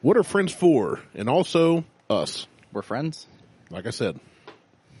What are friends for? And also us. We're friends? Like I said,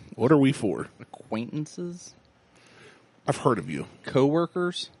 what are we for? Acquaintances? I've heard of you.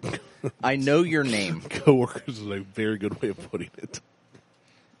 Coworkers? I know your name. Coworkers is a very good way of putting it.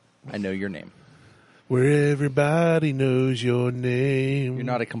 I know your name. Where everybody knows your name. You're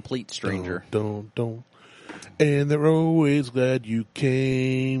not a complete stranger. Don't. And they're always glad you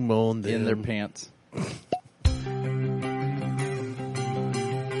came on them. In their pants.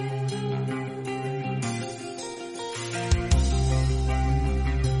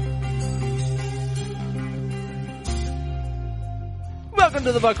 Welcome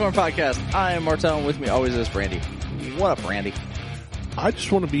to the Buckhorn Podcast. I am Martel, and with me always is Brandy. What up, Brandy? I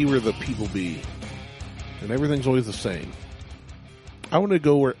just want to be where the people be. And everything's always the same. I want to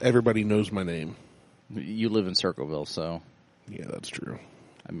go where everybody knows my name. You live in Circleville, so... Yeah, that's true.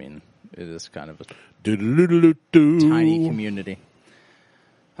 I mean, it is kind of a tiny community.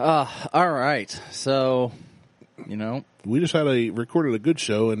 All right. So, you know... We just recorded a good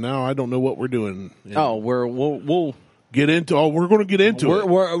show, and now I don't know what we're doing. And we'll get into... Oh, we're going to get into it.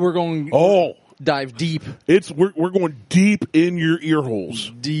 We're going... Oh! Dive deep. We're going deep in your ear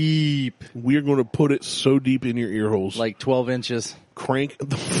holes. Deep. We are going to put it so deep in your ear holes. Like 12 inches. Crank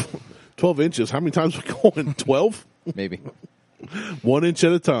 12 inches. How many times are we going? 12? Maybe. 1 inch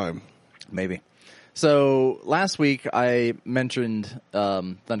at a time. Maybe. So last week I mentioned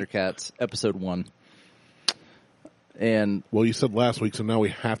Thundercats episode 1. And well, you said last week, so now we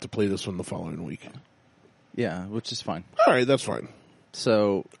have to play this one the following week. Yeah, which is fine. All right, that's fine.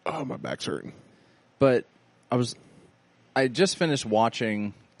 So, oh, my back's hurting. But I just finished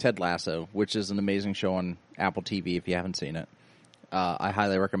watching Ted Lasso, which is an amazing show on Apple TV if you haven't seen it. I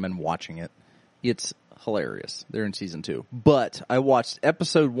highly recommend watching it. It's hilarious. They're in season 2. But I watched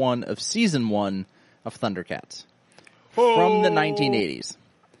episode 1 of season 1 of Thundercats from the 1980s.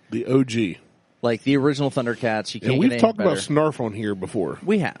 The OG. Like the original Thundercats. You can't and we've get talked better. about Snarf on here before.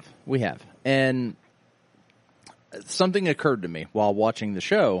 We have. And something occurred to me while watching the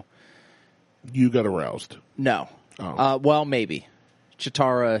show. You got aroused. No. Oh. Well, maybe.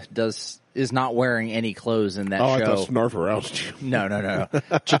 Chitara is not wearing any clothes in that show. I thought Snarf aroused you. No.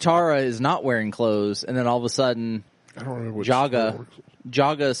 Chitara is not wearing clothes, and then all of a sudden, I don't remember what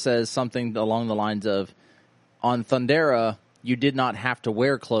Jaga says something along the lines of, on Thundera, you did not have to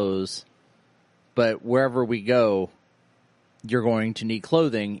wear clothes, but wherever we go, you're going to need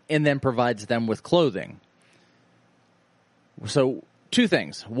clothing, and then provides them with clothing. So, two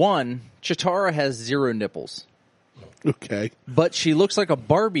things. One, Chitara has 0 nipples. Okay. But she looks like a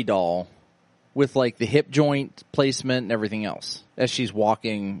Barbie doll with like the hip joint placement and everything else as she's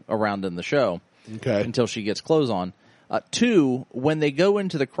walking around in the show. Okay. Until she gets clothes on. 2, when they go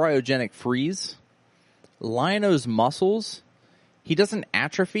into the cryogenic freeze, Lion-O's muscles, he doesn't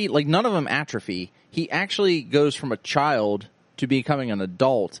atrophy. Like none of them atrophy. He actually goes from a child to becoming an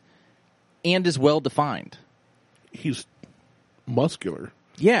adult and is well defined. He's muscular.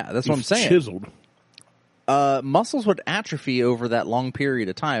 Yeah, that's what I'm saying. Chiseled. Muscles would atrophy over that long period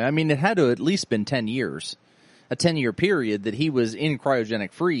of time. I mean, it had to at least been 10 years. A 10-year period that he was in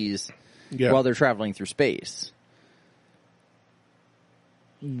cryogenic freeze while they're traveling through space.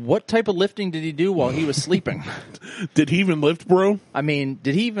 What type of lifting did he do while he was sleeping? Did he even lift, bro? I mean,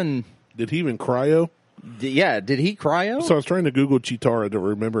 did he even cryo? Did he cryo? So I was trying to Google Chitara to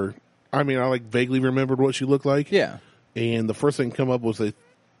remember. I mean, I vaguely remembered what she looked like. Yeah. And the first thing that came up was a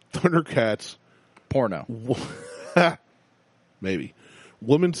Thundercats porno. Maybe.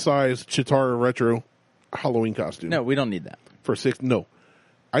 Woman-sized Chitara retro Halloween costume. No, we don't need that. No.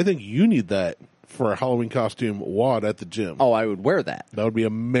 I think you need that for a Halloween costume WOD at the gym. Oh, I would wear that. That would be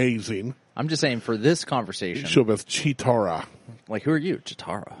amazing. I'm just saying for this conversation. Show up as Chitara. Like, who are you?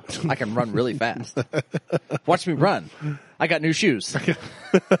 Chitara. I can run really fast. Watch me run. I got new shoes. Which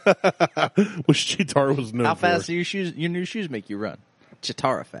Chitara was known How fast for. do your new shoes make you run?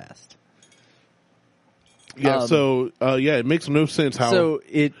 Chitara fast. Yeah, it makes no sense how. So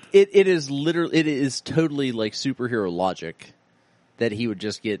it is totally like superhero logic that he would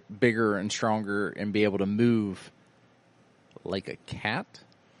just get bigger and stronger and be able to move like a cat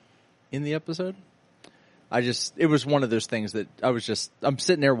in the episode. It was one of those things that I'm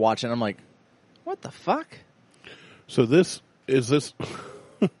sitting there watching. I'm like, what the fuck? So this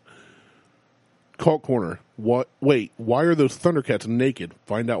Cult Corner. What? Wait, why are those Thundercats naked?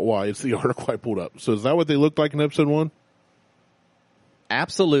 Find out why. It's the article I pulled up. So is that what they looked like in episode 1?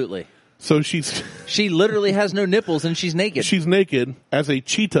 Absolutely. So she literally has no nipples and she's naked. She's naked as a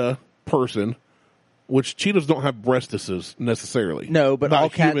cheetah person Which cheetahs don't have breastises necessarily. No, but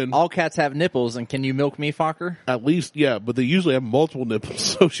Not all cats have nipples, and can you milk me, Fokker? At least, yeah, but they usually have multiple nipples,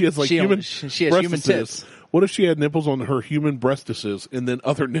 so she has she has human tits. What if she had nipples on her human breastises and then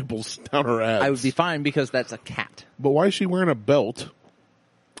other nipples down her ass? I would be fine because that's a cat. But why is she wearing a belt?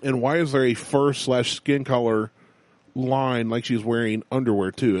 And why is there a fur/skin color line like she's wearing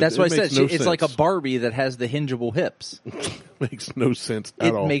underwear too? That's what I said. No It's sense. like a Barbie that has the hingeable hips. Makes no sense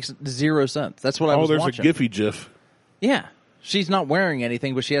at all. It makes zero sense. That's what I was there's watching. a Giphy GIF. Yeah. She's not wearing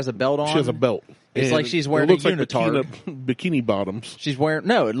anything, but she has a belt on. She has a belt. It's And like she's wearing a unitard. Like bikini bottoms.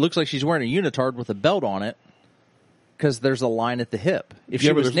 It looks like she's wearing a unitard with a belt on it because there's a line at the hip. If Yeah,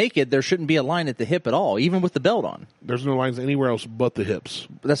 she but was naked, there shouldn't be a line at the hip at all, even with the belt on. There's no lines anywhere else but the hips.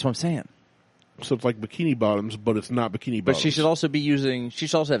 That's what I'm saying. So it's like bikini bottoms, but it's not bikini But bottoms. she should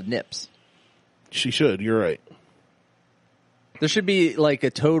also have nips. She should. You're right. There should be like a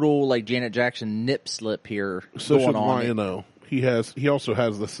total like Janet Jackson nip slip here So going should on. Lion-O. He also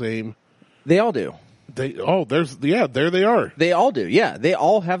has the same. They all do. There they are. They all do. Yeah, they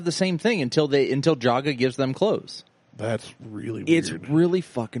all have the same thing until Jaga gives them clothes. That's really weird. It's really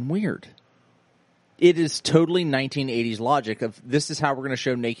fucking weird. It is totally 1980s logic of this is how we're going to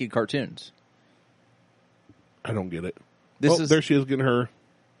show naked cartoons. I don't get it. There she is getting her.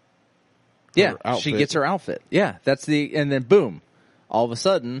 Yeah, outfit. she gets her outfit. Yeah, and then boom, all of a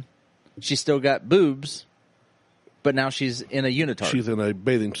sudden, she's still got boobs, but now she's in a unitard. She's in a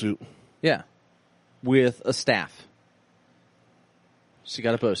bathing suit. Yeah, with a staff. She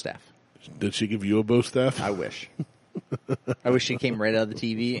got a bow staff. Did she give you a bow staff? I wish. I wish she came right out of the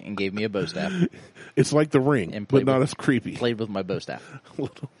TV and gave me a bow staff. It's like The Ring, And but not as creepy. Played with my bow staff.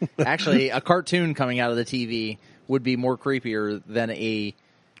 Actually, a cartoon coming out of the TV would be more creepier than a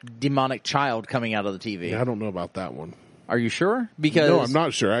demonic child coming out of the TV. Yeah, I don't know about that one. Are you sure? Because No, I'm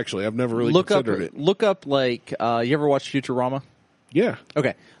not sure, actually. I've never really considered it. Look up, like, you ever watch Futurama? Yeah.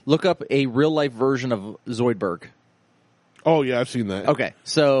 Okay. Look up a real-life version of Zoidberg. Oh, yeah, I've seen that. Okay,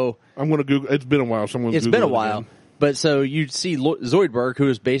 so I'm going to Google. It's been a while, so I'm going to Google it. It's been a while. Again. But so you'd see Zoidberg, who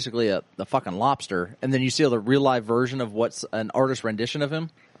is basically a fucking lobster, and then you see the real life version of what's an artist rendition of him,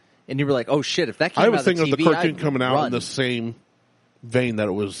 and you were like, "Oh shit!" If that came I out was of the thinking TV, of the cartoon I'd coming out run. in the same vein that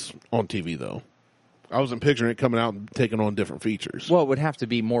it was on TV, though. I wasn't picturing it coming out and taking on different features. Well, it would have to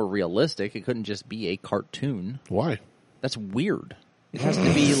be more realistic. It couldn't just be a cartoon. Why? That's weird. It has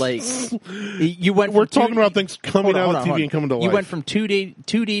to be like you went. We're from talking about things coming out of TV and coming to life. You went from 2D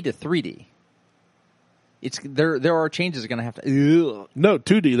to 3D. It's there are changes going to have to. Ugh. No,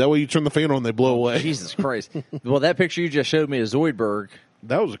 2D. That way you turn the fan on, they blow away. Jesus Christ! Well, that picture you just showed me of Zoidberg.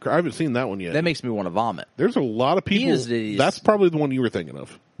 That was I haven't seen that one yet. That makes me want to vomit. There's a lot of people. That's probably the one you were thinking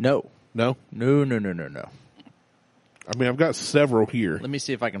of. No. No? No. I mean, I've got several here. Let me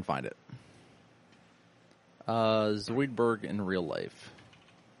see if I can find it. Zoidberg in real life.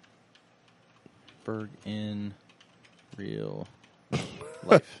 Berg in real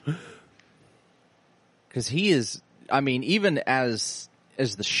life. Because he is, I mean, even as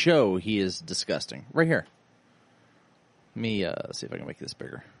the show, he is disgusting. Right here. Let me see if I can make this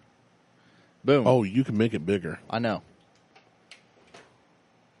bigger. Boom. Oh, you can make it bigger. I know.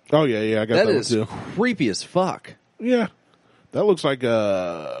 Oh, yeah, I got that one is too. creepy as fuck. Yeah. That looks like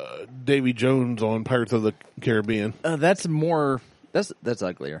Davy Jones on Pirates of the Caribbean. That's more... That's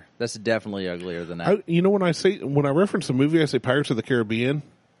uglier. That's definitely uglier than that. When I reference the movie, I say Pirates of the Caribbean.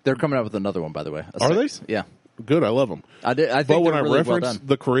 They're coming out with another one, by the way. Are they? Yeah. Good, I love them. I think but when they're I really reference well done.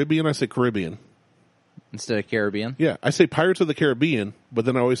 the Caribbean, I say Caribbean. Instead of Caribbean? Yeah, I say Pirates of the Caribbean, but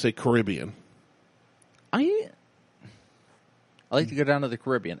then I always say Caribbean. I like to go down to the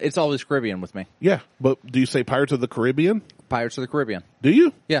Caribbean. It's always Caribbean with me. Yeah, but do you say Pirates of the Caribbean? Pirates of the Caribbean. Do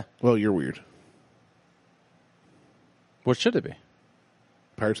you? Yeah. Well, you're weird. What should it be?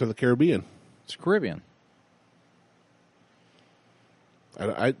 Pirates of the Caribbean. It's Caribbean.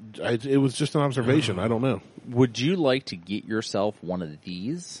 It was just an observation. I don't know. Would you like to get yourself one of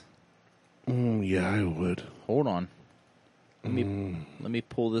these? Yeah, I would. Hold on. Let me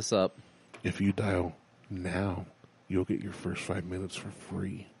pull this up. If you dial now, you'll get your first 5 minutes for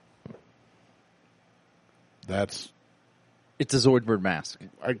free. It's a Zoidberg mask.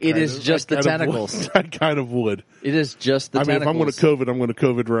 It is just the tentacles. I kind of would. It is just the tentacles. If I'm going to COVID, I'm going to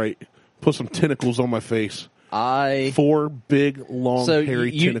COVID right. Put some tentacles on my face. 4 big, long,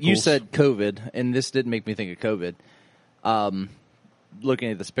 hairy tentacles. You said COVID, and this did make me think of COVID.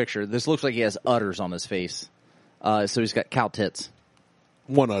 Looking at this picture, this looks like he has udders on his face. So he's got cow tits.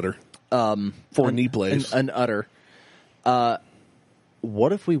 1 udder. 4 knee plays. An udder.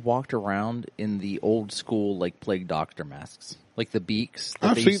 What if we walked around in the old school, like, plague doctor masks? Like the beaks?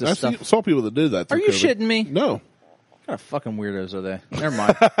 That Saw people that did that. Are you shitting me? No. What kind of fucking weirdos are they? Never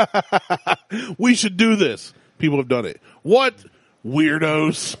mind. We should do this. People have done it. What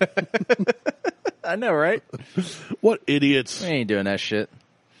weirdos? I know, right? What idiots? We ain't doing that shit.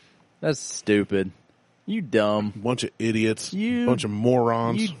 That's stupid. You dumb. Bunch of idiots. Bunch of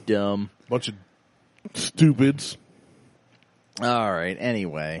morons. You dumb. Bunch of stupids. All right.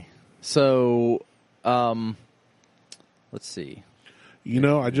 Anyway, so let's see. You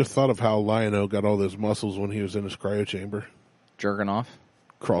know, I just thought of how Lion-O got all those muscles when he was in his cryo chamber. Jerking off?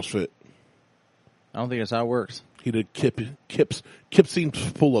 CrossFit. I don't think that's how it works. He did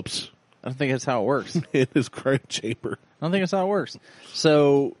Kipsing pull-ups. I don't think that's how it works. In his cryo chamber. I don't think that's how it works.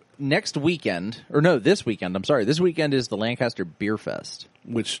 So this weekend is the Lancaster Beer Fest.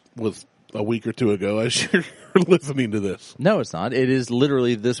 Which was a week or two ago as you're listening to this. No, it's not. It is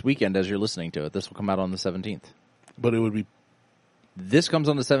literally this weekend as you're listening to it. This will come out on the 17th. But it would be... This comes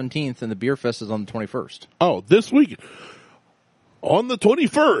on the 17th, and the Beer Fest is on the 21st. Oh, this week. On the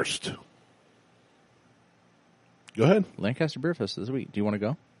 21st. Go ahead. Lancaster Beer Fest this week. Do you want to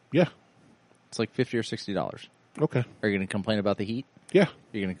go? Yeah. It's like $50 or $60. Okay. Are you going to complain about the heat? Yeah. Are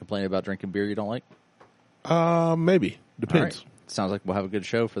you going to complain about drinking beer you don't like? Maybe. Depends. All right. Sounds like we'll have a good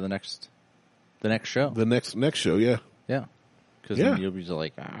show for the next show. The next show, yeah. Yeah. Because then you'll be just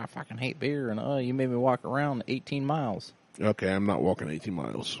like, I fucking hate beer, and you made me walk around 18 miles. Okay, I'm not walking 18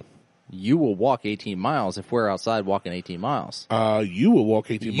 miles. You will walk 18 miles if we're outside walking 18 miles. You will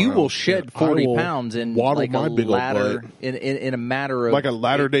walk 18 miles. You will shed 40 pounds in like a ladder in a matter of... Like a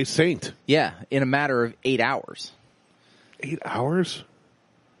Latter-day Saint. Yeah, in a matter of 8 hours. 8 hours?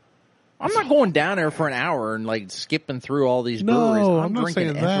 I'm not going down there for an hour and like skipping through all these breweries. No, I'm not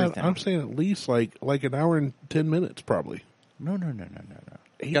drinking saying that. everything. I'm saying at least like an hour and 10 minutes, probably. No.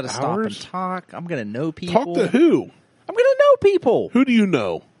 8 Got to stop hours? and talk. I'm going to know people. Talk to who? I'm going to know people. Who do you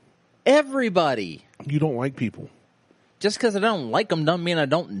know? Everybody. You don't like people. Just because I don't like them doesn't mean I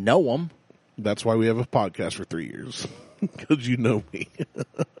don't know them. That's why we have a podcast for 3 years. Because you know me.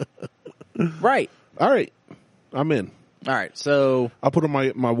 Right. All right. I'm in. All right. So I'll put on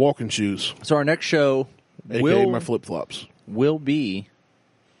my walking shoes. So our next show AKA my flip-flops. Will be,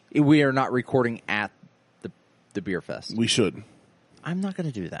 we are not recording at the Beer Fest. We should. I'm not going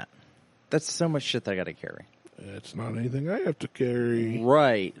to do that. That's so much shit that I got to carry. It's not anything I have to carry.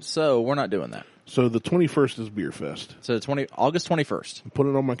 Right. So we're not doing that. So the 21st is Beer Fest. So August 21st. Put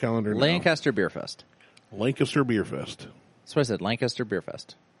it on my calendar now. Lancaster Beer Fest. Lancaster Beer Fest. That's what I said. Lancaster Beer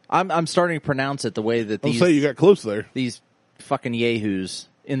Fest. I'm starting to pronounce it the way that these... I'll say you got close there. These fucking yahoos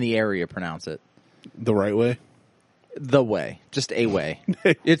in the area pronounce it. The right way? The way. Just a way.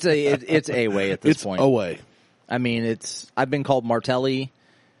 It's a way at this point. It's a way. I mean, I've been called Martelli.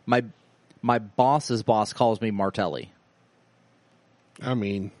 My boss's boss calls me Martelli. I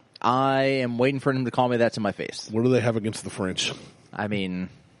mean... I am waiting for him to call me that to my face. What do they have against the French? I mean,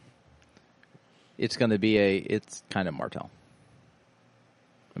 it's going to be it's kind of Martel.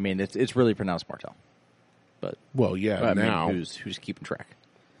 I mean, it's really pronounced Martel. But well, yeah, now who's keeping track?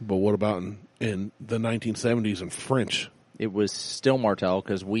 But what about in the 1970s in French? It was still Martel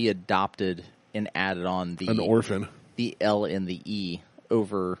because we adopted and added on an orphan, the L and the E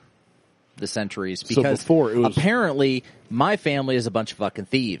over the centuries because so before it was, apparently my family is a bunch of fucking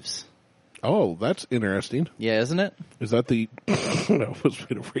thieves. Oh, that's interesting. Yeah, isn't it? Is that the... No, I was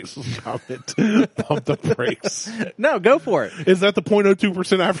going to racist comment. Pump the brakes. No, go for it. Is that the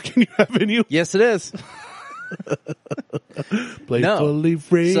 0.02% African you have in you? Yes, it is. Playfully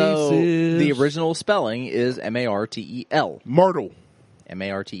racist. So the original spelling is M-A-R-T-E-L. Martel.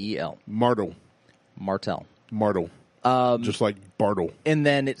 M-A-R-T-E-L. Martel. Martel. Just like Bartle. And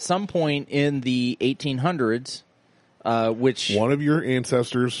then at some point in the 1800s, which one of your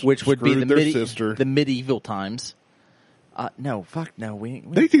ancestors, which would be sister, the medieval times. No, fuck no. The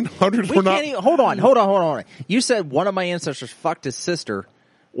 1800s were not. Hold on. You said one of my ancestors fucked his sister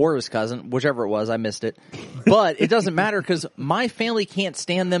or his cousin, whichever it was. I missed it, but it doesn't matter because my family can't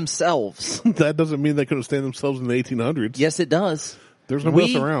stand themselves. That doesn't mean they couldn't stand themselves in the 1800s. Yes, it does. There's no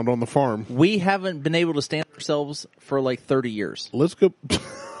else around on the farm. We haven't been able to stand ourselves for like 30 years. Let's go.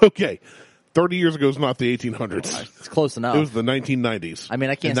 Okay. 30 years ago is not the 1800s. It's close enough. It was the 1990s. I mean,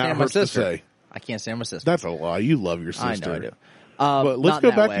 I can't stand my sister. I can't stand my sister. That's a lie. You love your sister. I know I do. But let's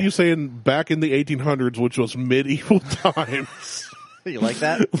go back to you saying back in the 1800s, which was medieval times. You like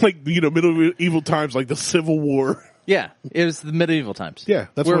that? Like, medieval times, like the Civil War. Yeah, it was the medieval times. Yeah,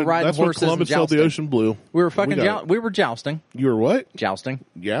 that's when Columbus sailed the ocean blue. We were fucking we were jousting. You were what? Jousting.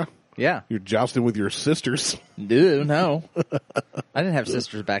 Yeah. Yeah. You're jousting with your sisters. Dude, no. I didn't have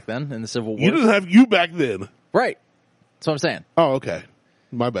sisters back then in the Civil War. You didn't have you back then. Right. That's what I'm saying. Oh, okay.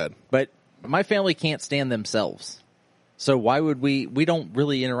 My bad. But my family can't stand themselves. So why would we don't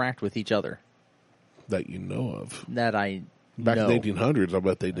really interact with each other. That you know of. That I Back know. in the 1800s, I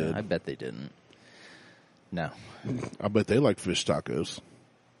bet they did. I bet they didn't. No. I bet they like fish tacos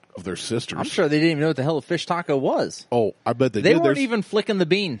of their sisters. I'm sure they didn't even know what the hell a fish taco was. Oh, I bet they They did. weren't even flicking the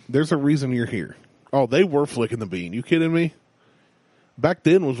bean. There's a reason you're here. Oh, they were flicking the bean. You kidding me? Back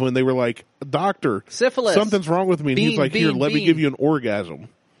then was when they were like, doctor, Syphilis. something's wrong with me. And he's Bean, like, here, bean, let me bean. give you an orgasm.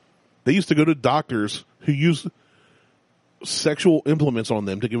 They used to go to doctors who used sexual implements on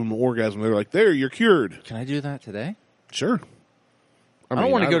them to give them an orgasm. They're like, there, you're cured. Can I do that today? Sure. I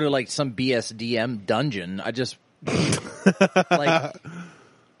don't want to go to like some BSDM dungeon. I just like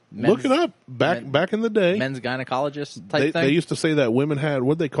look it up. Back in the day, men's gynecologist type thing. They used to say that women had,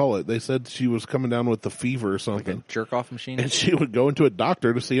 what'd they call it? They said she was coming down with the fever or something. Like a jerk off machine. And she would go into a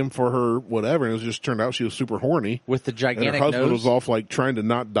doctor to see him for her whatever, and it just turned out she was super horny. With the And gigantic her husband nose. was off like trying to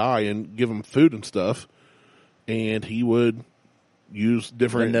not die and give him food and stuff. And he would use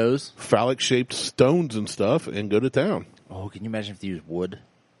different The nose? phallic shaped stones and stuff and go to town. Oh, can you imagine if they used wood?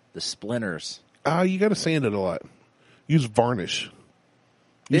 The splinters. You got to sand it a lot. Use varnish.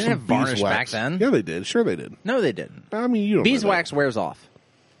 They Use didn't some have varnish beeswax. back then. Yeah, they did. Sure, they did. No, they didn't. I mean, you don't know that. Beeswax wears off.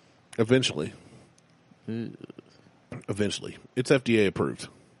 Eventually. Eventually. It's FDA approved.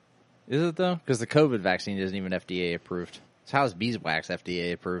 Is it though? Because the COVID vaccine isn't even FDA approved. So how is beeswax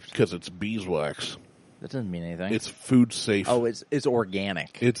FDA approved? Because it's beeswax. That doesn't mean anything. It's food safe. Oh, it's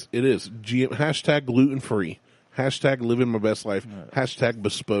organic. It is. Hashtag gluten free. Hashtag living my best life. Hashtag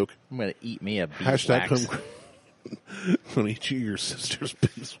bespoke. I'm going to eat me a beeswax. Hashtag I'm going to eat you your sister's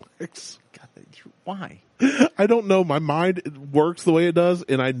beeswax. God, why? I don't know. My mind works the way it does,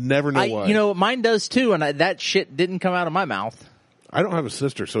 and I never know why. You know, mine does too, and that shit didn't come out of my mouth. I don't have a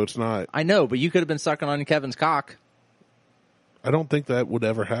sister, so it's not. I know, but you could have been sucking on Kevin's cock. I don't think that would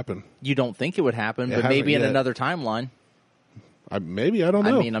ever happen. You don't think it would happen, It but maybe in hasn't yet. another timeline. Maybe, I don't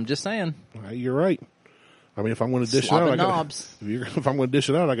know. I mean, I'm just saying. You're right. I mean, if I'm going to dish Slobbing it out, knobs. if I'm going to dish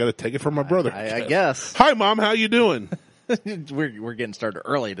it out, I got to take it from my brother. I guess. Hi, Mom. How you doing? We're getting started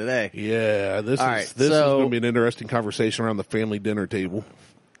early today. Yeah, this All is right, this is so- going to be an interesting conversation around the family dinner table.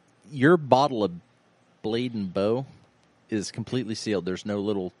 Your bottle of Bade and Blow is completely sealed. There's no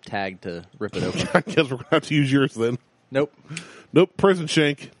little tag to rip it open. I guess we're going to have to use yours then. Nope. Nope, prison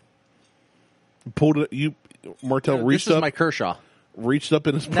shank. Pulled it. Martell This reached is up. my Kershaw. Reached up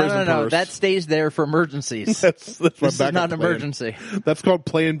in his No, prison no. purse. That stays there for emergencies. That's my This is backup not an plan. emergency. That's called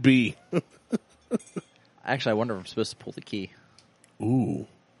Plan B. Actually, I wonder if I'm supposed to pull the key. Ooh,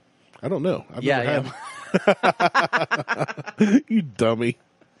 I don't know. I've Yeah, never had. You dummy.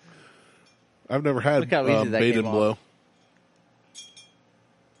 I've never had Look how easy that Bade came and Blow. off.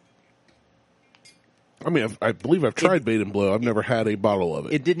 I mean, I believe I've tried Bade and Blow. I've never had a bottle of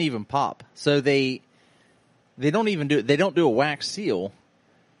it. It didn't even pop. So they don't even do. They don't do a wax seal,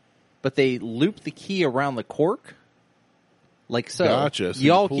 but they loop the key around the cork, like so. Gotcha. So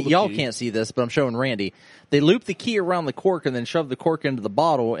you pull the y'all key. can't see this, but I'm showing Randy. They loop the key around the cork and then shove the cork into the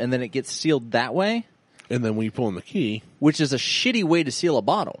bottle, and then it gets sealed that way, And then when you pull in the key, which is a shitty way to seal a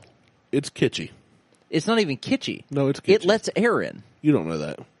bottle. it's kitschy. It's not even kitschy. No, it's It kitschy. lets air in. You don't know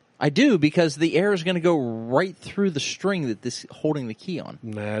that. I do, because the air is going to go right through the string that this holding the key on.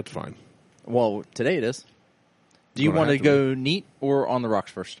 Nah, it's fine. Well, today it is. Do you Gonna want to have to go neat or on the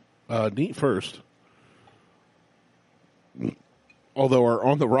rocks first? Neat first. Although our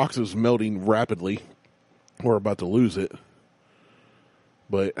On the Rocks is melting rapidly. We're about to lose it.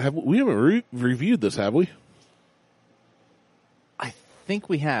 But we haven't reviewed this, have we? I think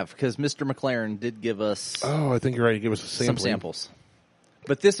we have, because Mr. McLaren did give us Oh, I think you're right. Give us a some sample. samples.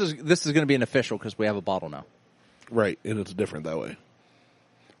 But this is going to be an official because we have a bottle now. Right, and it's different that way.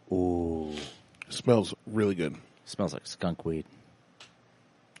 Ooh. It smells really good. Smells like skunk weed.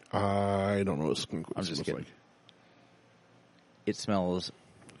 I don't know what skunk I'm just smells kidding. like. It smells...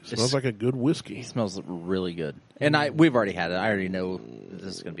 It smells like a good whiskey. It smells really good. And we've already had it. I already know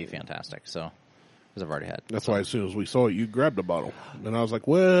this is going to be fantastic. So, because I've already had it. That's why as soon as we saw it, you grabbed a bottle. And I was like,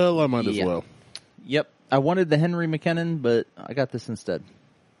 well, I might as Yeah. well. Yep. I wanted the Henry McKinnon, but I got this instead.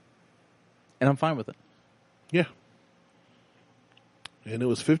 And I'm fine with it. Yeah. And it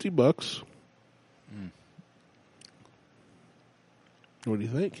was $50. What do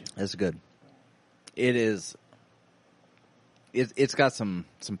you think? It's good. It is. It's got some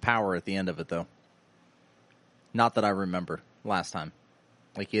power at the end of it, though. Not that I remember last time.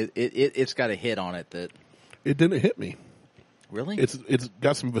 Like it's got a hit on it that. It didn't hit me. Really? It's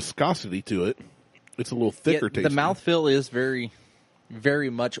got some viscosity to it. It's a little thicker tasting. The mouthfeel is very, very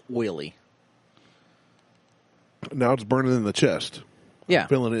much oily. Now it's burning in the chest. Yeah. I'm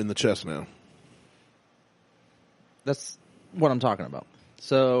feeling it in the chest now. That's what I'm talking about.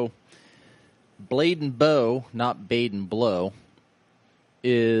 So, Blade and Blow, not Bade and Blow,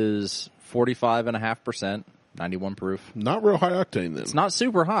 is 45.5%, 91 proof. Not real high octane then. It's not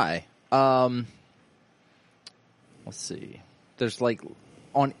super high. Let's see. There's like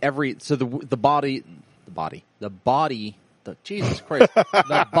on every so the Jesus Christ,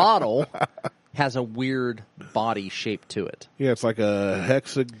 the bottle has a weird body shape to it. Yeah, it's like a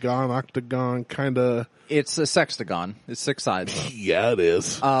hexagon, octagon kind of. It's a sextagon. It's 6 sides. Yeah, it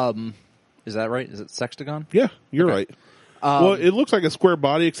is. Is that right? Is it sextagon? Yeah, you're right. Well, it looks like a square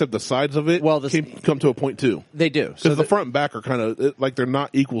body, except the sides of it come to a point too. They do. Because the front and back are kind of like they're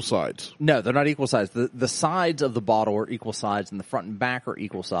not equal sides. No, they're not equal sides. The sides of the bottle are equal sides, and the front and back are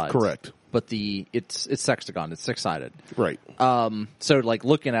equal sides. Correct. But it's sextagon. It's 6-sided. Right. So like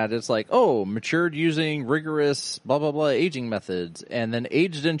looking at it, it's like, oh, matured using rigorous blah blah blah aging methods, and then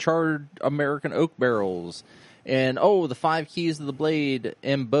aged in charred American oak barrels. And, oh, the 5 keys of the blade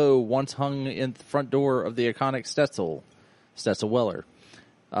and bow once hung in the front door of the iconic Stetzel Weller.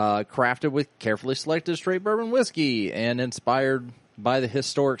 Crafted with carefully selected straight bourbon whiskey and inspired by the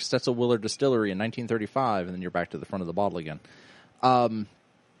historic Stetzel Weller distillery in 1935. And then you're back to the front of the bottle again. I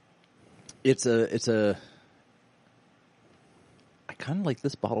kind of like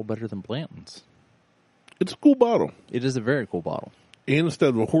this bottle better than Blanton's. It's a cool bottle. It is a very cool bottle. And instead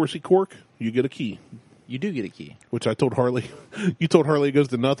of a horsey cork, you get a key. You do get a key. Which I told Harley. You told Harley it goes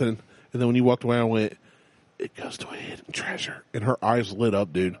to nothing. And then when you walked away, I went, it goes to a hidden treasure. And her eyes lit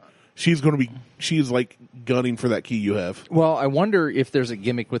up, dude. She's like gunning for that key you have. Well, I wonder if there's a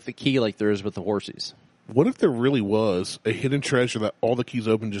gimmick with the key like there is with the horsies. What if there really was a hidden treasure that all the keys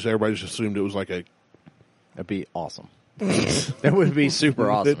open, just everybody just assumed it was like a... That'd be awesome. That would be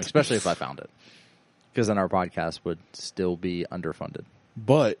super awesome, especially if I found it. Because then our podcast would still be underfunded.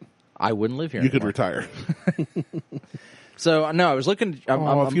 But... I wouldn't live here You anymore. could retire. So, no, I was looking...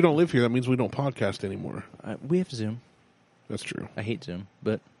 if you don't live here, that means we don't podcast anymore. We have Zoom. That's true. I hate Zoom,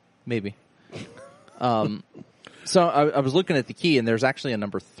 but maybe. So I was looking at the key, and there's actually a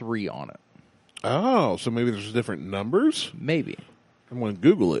number 3 on it. Oh, so maybe there's different numbers? Maybe. I'm going to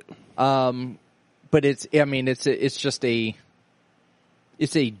Google it. But it's just a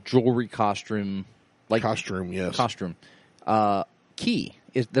jewelry costume. Like costume, yes. Costume. Key.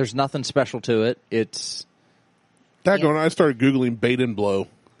 There's nothing special to it. It's... I started Googling Bade and Blow.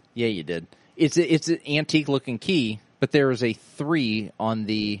 Yeah, you did. It's an antique-looking key, but there is a 3 on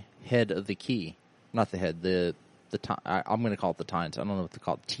the head of the key. Not the head, I'm going to call it the tines. I don't know what to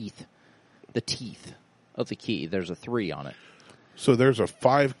call it. Teeth. The teeth of the key. There's a 3 on it. So there's a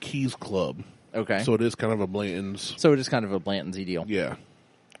 5 keys club. Okay. So it is kind of a Blanton's. deal. Yeah.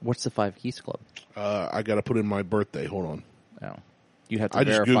 What's the 5 keys club? I got to put in my birthday. Hold on. Oh. You have to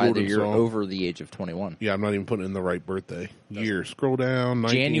verify that you're over the age of 21. Yeah, I'm not even putting in the right birthday. Year. Scroll down.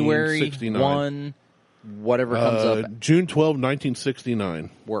 January 1, whatever comes up. June 12, 1969.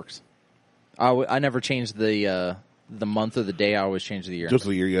 Works. I never changed the month or the day. I always change the year. Just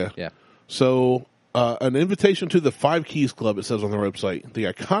the year, yeah. Yeah. So, an invitation to the 5 Keys Club, it says on their website. The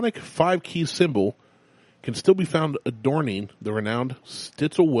iconic 5 Keys symbol can still be found adorning the renowned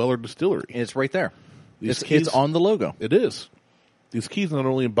Stetzel Weller distillery. And it's right there. It's on the logo. It is. These keys not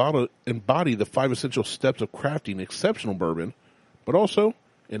only embody the 5 essential steps of crafting exceptional bourbon, but also,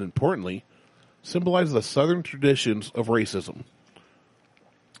 and importantly, symbolize the Southern traditions of racism.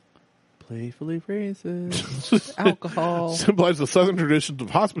 Playfully racist. Alcohol. Symbolize the Southern traditions of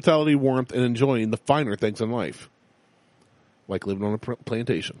hospitality, warmth, and enjoying the finer things in life. Like living on a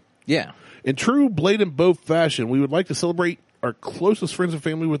plantation. Yeah. In true Blade and Blow fashion, we would like to celebrate our closest friends and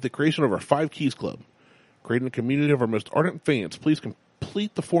family with the creation of our 5 Keys Club. Creating a community of our most ardent fans. Please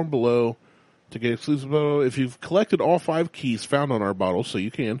complete the form below to get exclusive. If you've collected all 5 keys found on our bottles, so you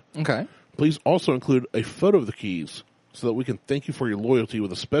can. Okay. Please also include a photo of the keys so that we can thank you for your loyalty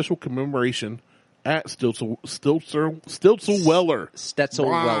with a special commemoration at Stetzel Weller. Stetzel Weller.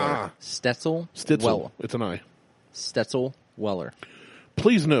 Stetzel Weller. It's an I. Stetzel Weller.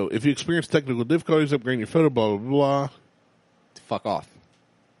 Please note, if you experience technical difficulties upgrading your photo, blah, blah, blah. Fuck off.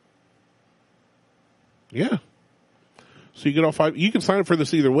 Yeah. So you get all 5. You can sign up for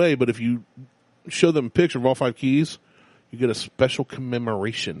this either way, but if you show them a picture of all 5 keys, you get a special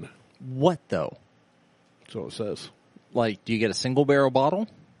commemoration. What, though? That's all it says. Like, do you get a single barrel bottle?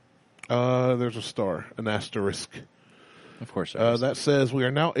 There's a star, an asterisk. Of course. That says we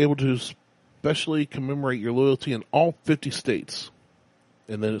are now able to especially commemorate your loyalty in all 50 states.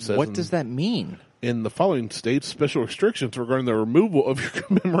 And then it says, What does that mean? In the following states, special restrictions regarding the removal of your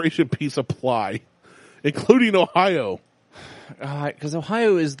commemoration piece apply, including Ohio. Because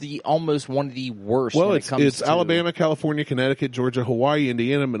Ohio is almost one of the worst. Well, when it's it comes to Alabama, California, Connecticut, Georgia, Hawaii,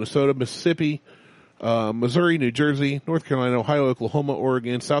 Indiana, Minnesota, Mississippi, Missouri, New Jersey, North Carolina, Ohio, Oklahoma,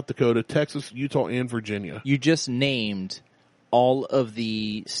 Oregon, South Dakota, Texas, Utah, and Virginia. You just named all of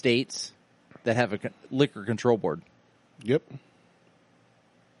the states that have a liquor control board. Yep.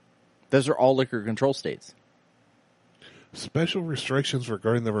 Those are all liquor control states. Special restrictions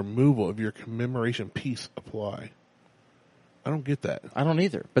regarding the removal of your commemoration piece apply. I don't get that. I don't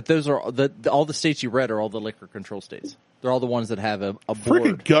either. But those are all the states you read are all the liquor control states. They're all the ones that have a board.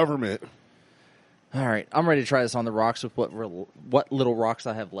 Freaking government. All right, I'm ready to try this on the rocks with what little rocks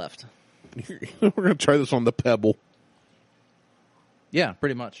I have left. We're going to try this on the Pebble. Yeah,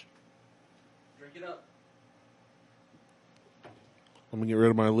 pretty much. Drink it up. I'm going to get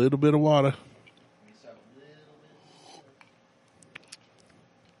rid of my little bit of water.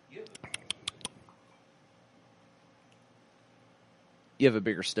 You have a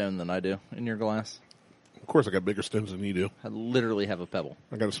bigger stone than I do in your glass. Of course, I got bigger stones than you do. I literally have a pebble.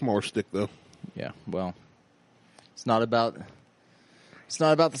 I got a smaller stick, though. Yeah, well, it's not about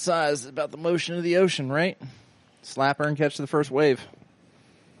the size. It's about the motion of the ocean, right? Slap her and catch the first wave.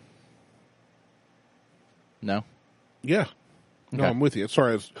 No? Yeah. No, Okay. I'm with you.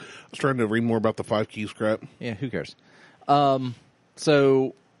 Sorry, I was trying to read more about the 5 keys crap. Yeah, who cares?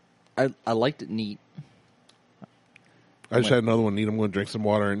 So I liked it neat. I just had another one neat. I'm going to drink some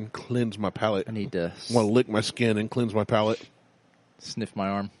water and cleanse my palate. I need to I want to lick my skin and cleanse my palate. sniff my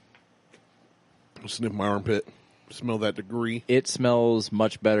arm. Sniff my armpit. Smell that degree. It smells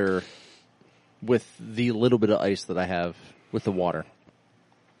much better with the little bit of ice that I have with the water.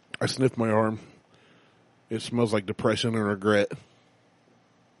 I sniffed my arm. It smells like depression and regret.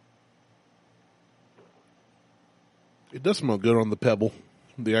 It does smell good on the pebble,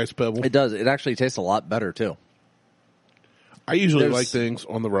 the ice pebble. It does. It actually tastes a lot better, too. I usually like things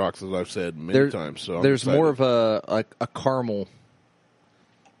on the rocks, as I've said many times. So there's more of a caramel,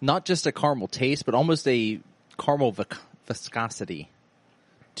 not just a caramel taste, but almost a caramel viscosity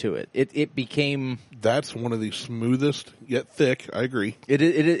to it. It became... That's one of the smoothest, yet thick, I agree.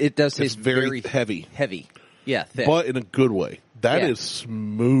 It does taste very heavy. Heavy. Yeah, thick. But in a good way. That is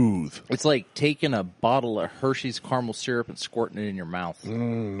smooth. It's like taking a bottle of Hershey's caramel syrup and squirting it in your mouth.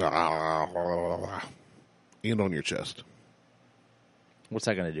 And on your chest. What's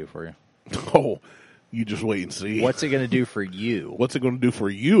that going to do for you? Oh, you just wait and see. What's it going to do for you? What's it going to do for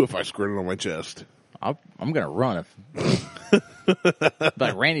you if I squirt it on my chest? I'm going to run.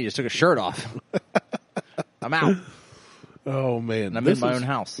 Like Randy just took his shirt off. I'm out. Oh, man. And I'm in my own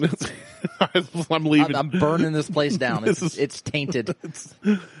house. I'm leaving. I'm burning this place down. It's tainted.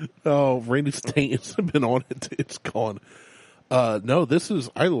 Randy's taint has been on it. It's gone. No,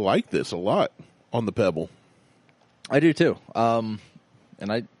 I like this a lot on the Pebble. I do too.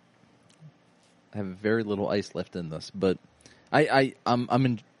 And I have very little ice left in this, but I'm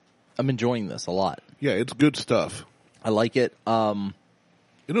enjoying this a lot. Yeah, it's good stuff. I like it.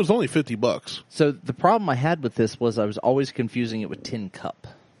 It was only $50. So the problem I had with this was I was always confusing it with Tin Cup.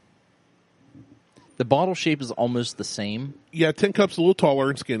 The bottle shape is almost the same. Yeah, Tin Cup's a little taller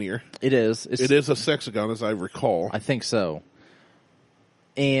and skinnier. It is. It is a sexagon, as I recall. I think so.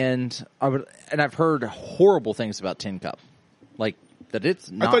 And I've heard horrible things about Tin Cup, like that it's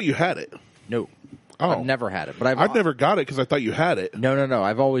not. I thought you had it. No, Oh. I've never had it, but I've never got it because I thought you had it. No.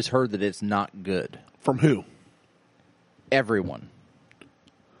 I've always heard that it's not good. From who? Everyone.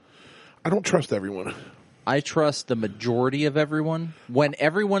 I don't trust everyone. I trust the majority of everyone. When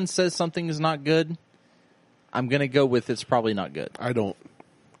everyone says something is not good, I'm going to go with it's probably not good. I don't,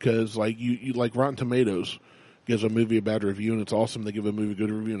 because like you like Rotten Tomatoes gives a movie a bad review and it's awesome. They give a movie a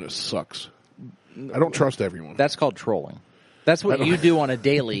good review and it sucks. I don't trust everyone. That's called trolling. That's what you do on a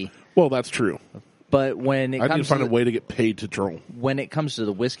daily. Well, that's true. But when it I comes need to find a way to get paid to troll. When it comes to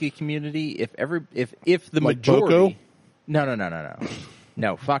the whiskey community, if the Like majority, Boko?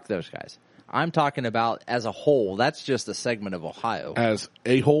 No, fuck those guys. I'm talking about as a whole. That's just a segment of Ohio. As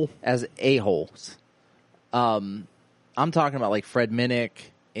a-hole? As a-holes. I'm talking about like Fred Minnick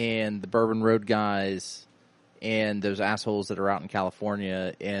and the Bourbon Road guys and those assholes that are out in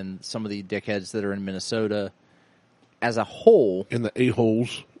California and some of the dickheads that are in Minnesota. As a whole, And the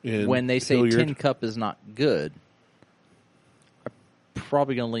a-holes in when they say Hilliard. Tin Cup is not good, I'm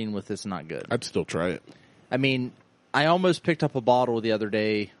probably going to lean with it's not good. I'd still try it. I mean, I almost picked up a bottle the other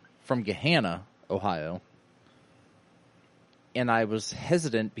day from Gahanna, Ohio. and I was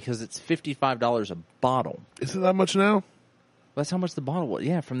hesitant because it's $55 a bottle. Is it that much now? That's how much the bottle was.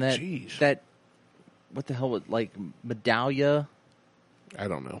 Yeah, from that. Jeez. That. What the hell? Like Medallia? I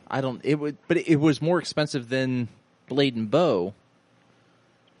don't know. But it was more expensive than Bade and Blow.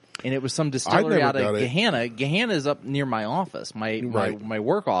 And it was some distillery out of Gahanna. Gahanna is up near my office, my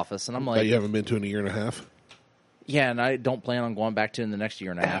work office, and I'm like, that you haven't been to in a year and a half. Yeah, and I don't plan on going back to in the next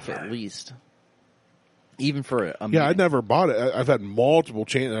year and a half at least. Even for a yeah, I never bought it. I've had multiple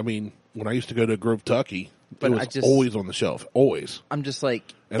chances. I mean, when I used to go to Grove, Tucky, it was always on the shelf, always. I'm just like,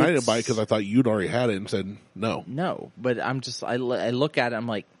 and I didn't buy it because I thought you'd already had it and said no. No, but I look at it, I'm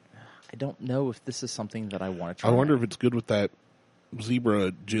like, I don't know if this is something that I want to try. I wonder if it's good with that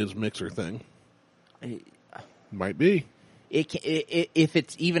zebra jizz mixer thing. Might be. If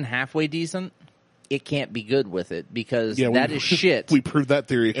it's even halfway decent, it can't be good with it because that is shit. We proved that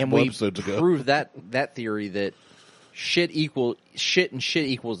theory a couple episodes ago. And we proved that theory that shit and shit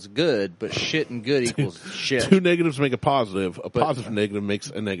equals good, but shit and good equals shit. Two negatives make a positive. A positive negative makes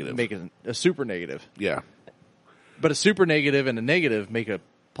a negative. Make a super negative. Yeah. But a super negative and a negative make a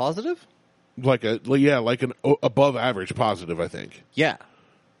positive? Like an above average positive, I think. Yeah.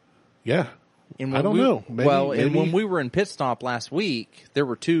 Yeah. And I don't know. Maybe. And when we were in pit stop last week, there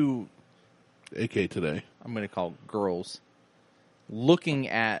were two AK today. I'm going to call girls looking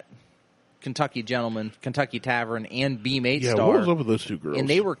at Kentucky Gentleman, Kentucky Tavern, and Beam 8 Star. Yeah, what was up with those two girls? And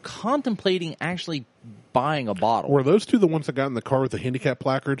they were contemplating actually buying a bottle. Were those two the ones that got in the car with the handicap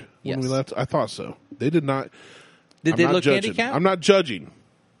placard when we left? I thought so. They did not. Did they look handicapped? I'm not judging.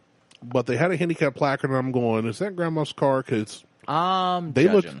 But they had a handicap placard, and I'm going, is that Grandma's car? Because they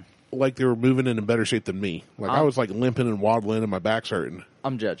looked like they were moving in better shape than me. Like I was like limping and waddling, and my back's hurting.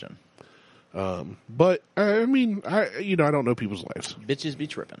 I'm judging. But I mean, I don't know people's lives. Bitches be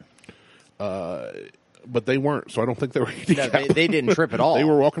tripping. But they weren't, so I don't think they were handicapped. No, they didn't trip at all. They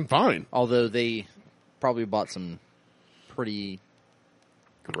were walking fine. Although they probably bought some pretty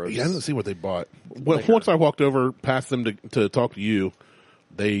gross. Yeah, I didn't see what they bought. Well, once I walked over past them to talk to you,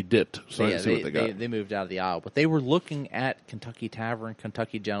 they dipped. So I didn't see what they got. They moved out of the aisle. But they were looking at Kentucky Tavern,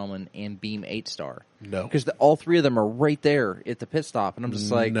 Kentucky Gentleman, and Beam 8 Star. No. Because all three of them are right there at the pit stop. And I'm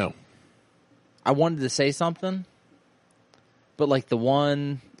just like, no. I wanted to say something. But like the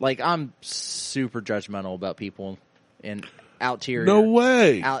one, like I'm super judgmental about people and outerior. No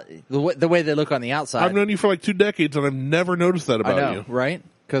way. The way they look on the outside. I've known you for like 2 decades and I've never noticed that about you. Right?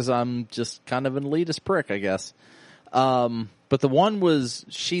 Because I'm just kind of an elitist prick, I guess. But the one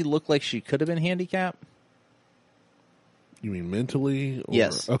she looked like she could have been handicapped. You mean mentally? Or?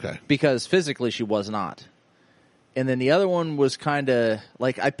 Yes. Okay. Because physically she was not. And then the other one was kind of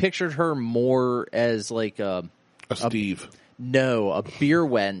like, I pictured her more as like a Steve. No, a beer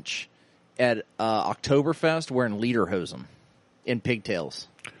wench at Oktoberfest wearing lederhosen and pigtails.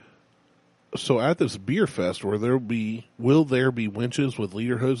 So at this beer fest, will there be winches with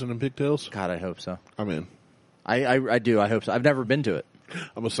lederhosen and pigtails? God, I hope so. I'm in. I do. I hope so. I've never been to it.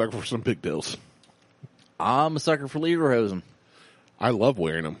 I'm a sucker for some pigtails. I'm a sucker for lederhosen. I love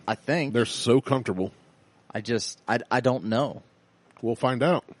wearing them. I think they're so comfortable. I don't know. We'll find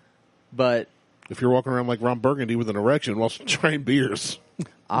out. But if you're walking around like Ron Burgundy with an erection while trying beers,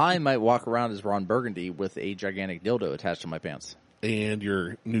 I might walk around as Ron Burgundy with a gigantic dildo attached to my pants and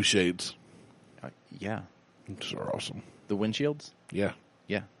your new shades. Yeah, which are awesome. The windshields. Yeah,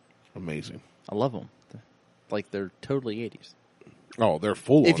 amazing. I love them. Like they're totally 80s. Oh, they're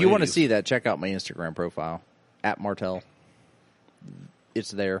full. If you want to see that, check out my Instagram profile at Martel.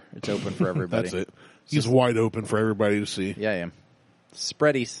 It's there. It's open for everybody. That's it. He's wide open for everybody to see. Yeah, I am.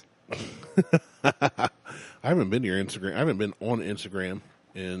 Spreadies. I haven't been to your Instagram. I haven't been on Instagram,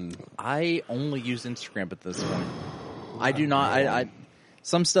 and I only use Instagram at this point. I do not. I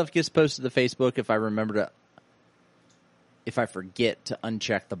some stuff gets posted to Facebook if I forget to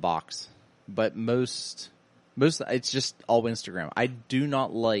uncheck the box, but most it's just all Instagram. I do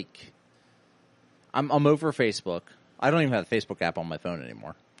not like. I'm over Facebook. I don't even have the Facebook app on my phone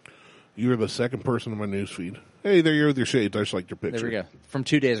anymore. You're the second person in my newsfeed. Hey, there you are with your shades. I just liked your picture. There we go. From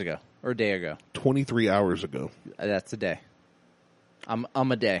 2 days ago. Or a day ago. 23 hours ago. That's a day. I'm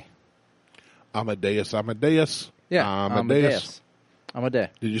a day. Amadeus. Yeah. Amadeus. I'm a day.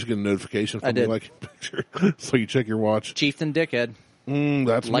 Did you just get a notification from me like your picture? So you check your watch. Chieftain Dickhead.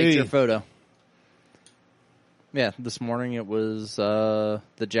 That's liked me. Your photo. Yeah, this morning it was the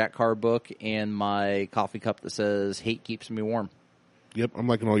Jack Carr book and my coffee cup that says, "Hate keeps me warm." Yep, I'm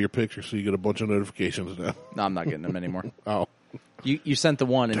liking all your pictures, so you get a bunch of notifications now. No, I'm not getting them anymore. Oh. You sent the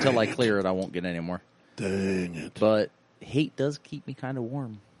one. Until I clear it, I won't get any more. Dang it. But hate does keep me kind of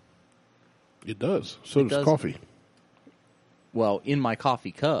warm. It does. So does coffee. Well, in my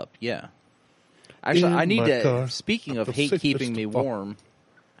coffee cup, yeah. Actually, I need to, speaking of hate keeping me warm,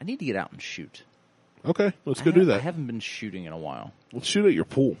 I need to get out and shoot. Okay, let's go do that. I haven't been shooting in a while. Let's shoot at your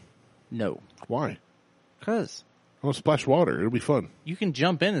pool. No. Why? Because I want to splash water. It'll be fun. you can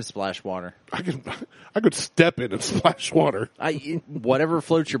jump in and splash water. I could step in and splash water. Whatever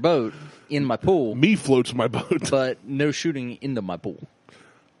floats your boat in my pool. Me floats my boat. But no shooting into my pool.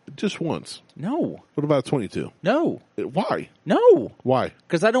 Just once. No. What about 22? No. Why? No. Why?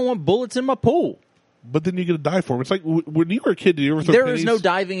 Because I don't want bullets in my pool. But then you get to dive for them. It's like when you were a kid, did you ever throw There pennies? is no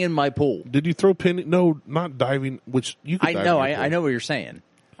diving in my pool. Did you throw pennies? No, not diving, which you could dive know. in your pool. I know what you're saying.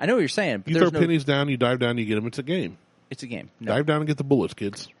 I know what you're saying. But You throw pennies down, you dive down, you get them. It's a game. It's a game. No. Dive down and get the bullets,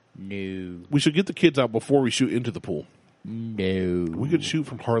 kids. No. We should get the kids out before we shoot into the pool. No. We could shoot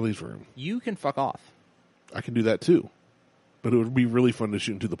from Harley's room. You can fuck off. I can do that too. But it would be really fun to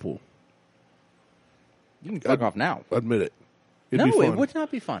shoot into the pool. You can fuck off now. Admit it. It'd be No, fun. it would not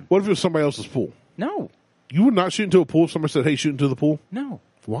be fun. What if it was somebody else's pool? No. You would not shoot into a pool if somebody said, hey, shoot into the pool? No.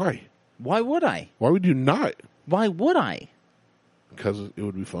 Why? Why would I? Why would you not? Why would I? Because it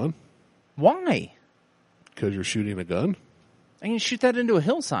would be fun. Why? Because you're shooting a gun? I can shoot that into a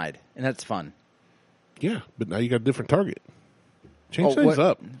hillside, and that's fun. Yeah, but now you got a different target. Change things what?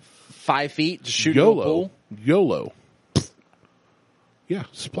 up. 5 feet to shoot into a pool? YOLO. Yeah,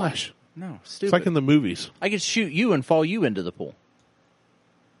 splash. No, It's stupid. like in the movies. I could shoot you and fall you into the pool.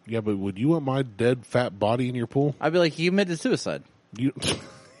 Yeah, but would you want my dead, fat body in your pool? I'd be like, he committed suicide. You,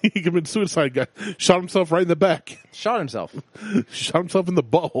 he committed suicide. Guy shot himself right in the back. Shot himself. Shot himself in the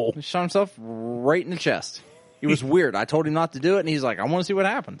butthole. He shot himself right in the chest. It was weird. I told him not to do it, and he's like, I want to see what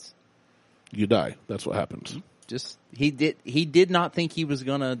happens. You die. That's what happens. He did not think he was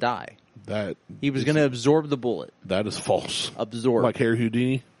going to die. He was going to absorb the bullet. That is false. Absorb. Like Harry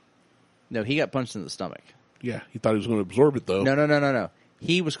Houdini? No, he got punched in the stomach. Yeah, he thought he was going to absorb it, though. No.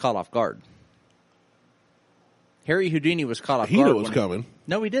 He was caught off guard. Harry Houdini was caught off guard. He knew it was coming.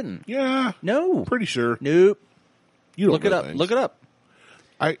 No, he didn't. Yeah. No. Pretty sure. Nope. You don't Look it know up. things. Look it up.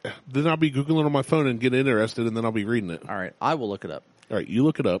 Then I'll be Googling on my phone and get interested, and then I'll be reading it. All right, I will look it up. All right, you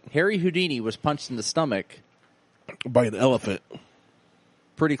look it up. Harry Houdini was punched in the stomach. By an elephant.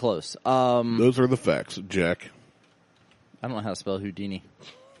 Pretty close. Those are the facts, Jack. I don't know how to spell Houdini.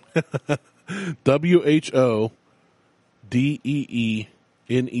 WHODEENEY.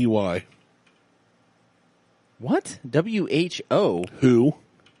 What? WHO? Who?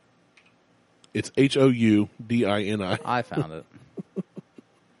 It's HOUDINI. I found it.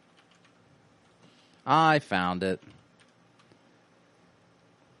 I found it.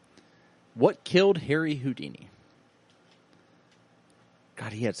 What killed Harry Houdini?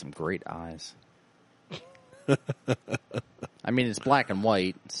 God, he had some great eyes. I mean, it's black and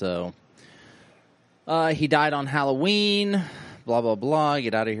white, so... he died on Halloween, blah, blah, blah.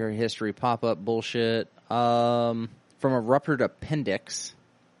 Get out of here, history pop-up bullshit. From a ruptured appendix.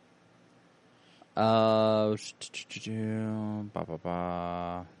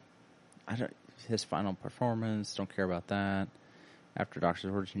 His final performance, don't care about that. After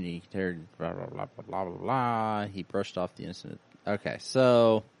doctor's orders, he carried blah, blah, blah, blah, blah, blah, blah. He brushed off the incident. Okay,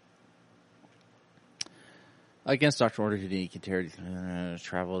 so... Against Dr. Order, he continued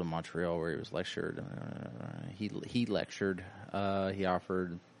travel to Montreal where he was lectured. He lectured. He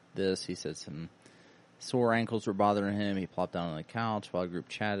offered this. He said some sore ankles were bothering him. He plopped down on the couch while a group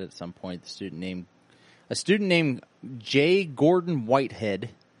chatted. At some point, a student named J. Gordon Whitehead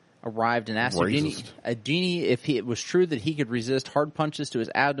arrived and asked Houdini if it was true that he could resist hard punches to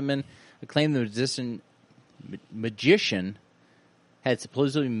his abdomen. A claim the magician had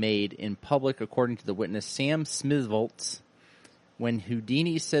supposedly made in public, according to the witness Sam Smithvoltz. When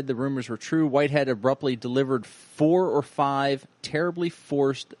Houdini said the rumors were true, Whitehead abruptly delivered 4 or 5 terribly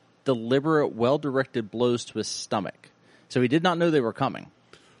forced, deliberate, well-directed blows to his stomach. So he did not know they were coming.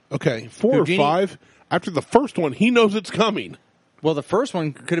 Okay, 4 or 5? After the first one, he knows it's coming. Well, the first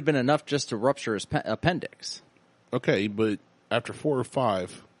one could have been enough just to rupture his appendix. Okay, but after 4 or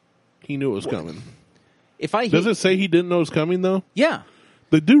 5, he knew it was coming. Does it say he didn't know it was coming, though? Yeah.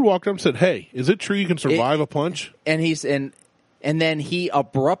 The dude walked up and said, hey, is it true you can survive a punch? And then he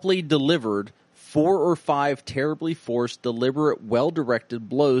abruptly delivered 4 or 5 terribly forced, deliberate, well-directed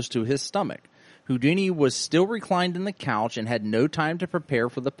blows to his stomach. Houdini was still reclined in the couch and had no time to prepare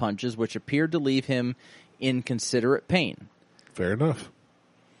for the punches, which appeared to leave him in considerate pain. Fair enough.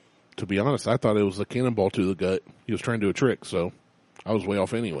 To be honest, I thought it was a cannonball to the gut. He was trying to do a trick, so I was way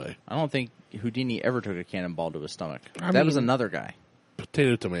off anyway. I don't think Houdini ever took a cannonball to his stomach. That was another guy.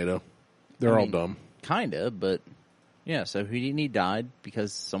 Potato, tomato. They're all dumb. Kinda, but yeah, so Houdini died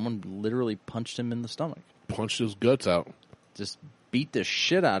because someone literally punched him in the stomach. Punched his guts out. just beat the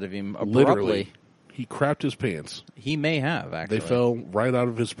shit out of him abruptly. Literally. He crapped his pants. He may have, actually. They fell right out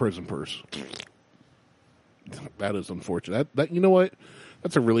of his prison purse. That is unfortunate. That you know what?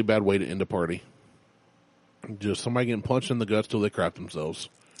 That's a really bad way to end a party. Just somebody getting punched in the guts till they crap themselves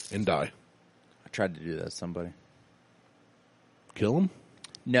and die. I tried to do that to somebody. Kill him?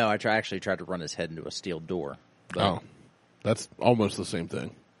 No, I actually tried to run his head into a steel door. Oh. That's almost the same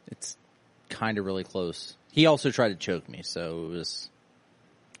thing. It's kind of really close. He also tried to choke me, so it was...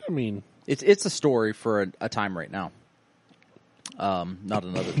 I mean... It's a story for a time right now. Not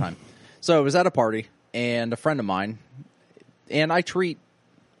another time. So I was at a party, and a friend of mine... And I treat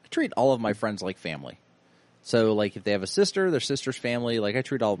all of my friends like family. So, like, if they have a sister, their sister's family. Like, I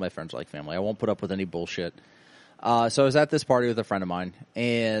treat all of my friends like family. I won't put up with any bullshit. So I was at this party with a friend of mine,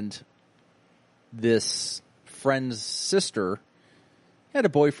 and this friend's sister had a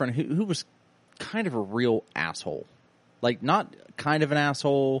boyfriend who was kind of a real asshole. Like, not kind of an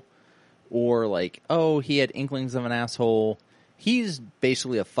asshole, or like, oh, he had inklings of an asshole. He's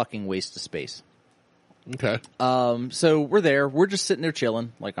basically a fucking waste of space. Okay. So we're there. We're just sitting there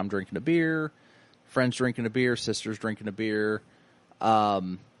chilling. Like, I'm drinking a beer, friends drinking a beer, sisters drinking a beer,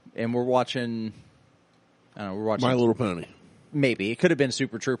 and we're watching. I don't know. We're watching My Little Pony. Maybe it could have been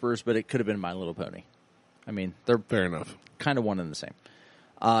Super Troopers, but it could have been My Little Pony. I mean, they're Fair enough. kind of one and the same.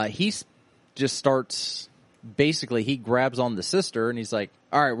 He just starts. Basically, he grabs on the sister and he's like,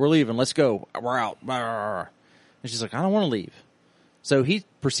 "All right, we're leaving. Let's go. We're out." And she's like, "I don't want to leave." So he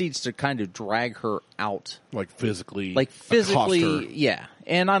proceeds to kind of drag her out. Like physically, Physically, accost her. yeah.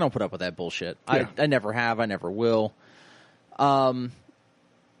 And I don't put up with that bullshit. Yeah. I never have. I never will.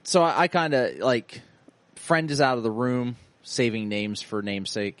 So I kind of, like, friend is out of the room, saving names for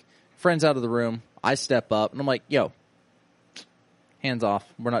namesake. Friend's out of the room. I step up, and I'm like, yo, hands off.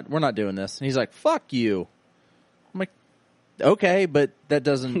 We're not doing this. And he's like, fuck you. I'm like, okay, but that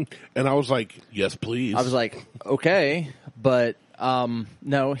doesn't... And I was like, yes, please. I was like, okay, but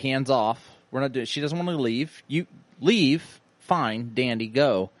no, hands off. We're not doing. She doesn't want to leave. You leave, fine, dandy,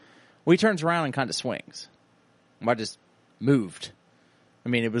 go. Well, he turns around and kind of swings. I just moved. I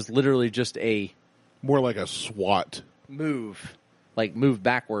mean, it was literally just a more like a SWAT move, like move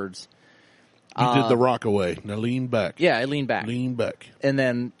backwards. You did the rock away. Now lean back. Yeah, I leaned back. Lean back. And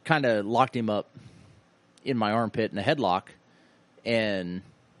then kind of locked him up in my armpit in a headlock, and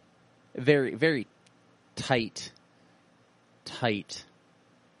very, very tight,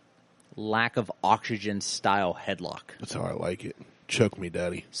 lack of oxygen style headlock. That's how I like it. Choke me,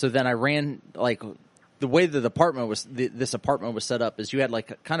 daddy. So then I ran, like, the way that this apartment was set up is you had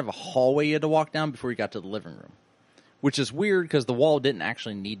like kind of a hallway you had to walk down before you got to the living room, which is weird because the wall didn't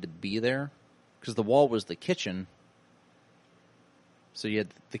actually need to be there because the wall was the kitchen. So you had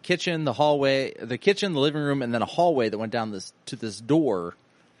the kitchen, the hallway, the kitchen, the living room, and then a hallway that went down to this door.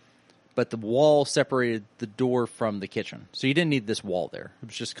 But the wall separated the door from the kitchen. So you didn't need this wall there. It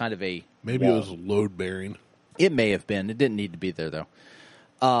was just kind of a Maybe wall. it was load bearing. It may have been. It didn't need to be there, though.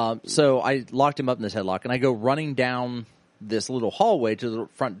 So I locked him up in this headlock, and I go running down this little hallway to the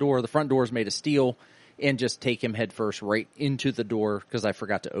front door. The front door is made of steel, and just take him headfirst right into the door because I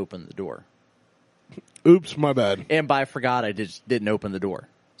forgot to open the door. Oops, my bad. And by forgot, I didn't open the door.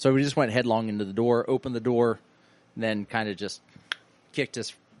 So we just went headlong into the door, opened the door, and then kind of just kicked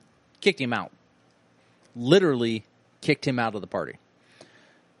him out. Literally kicked him out of the party.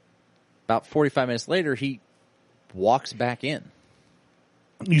 About 45 minutes later, he walks back in.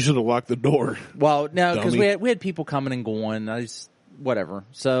 You should have locked the door. Well, no, because we had people coming and going. Whatever.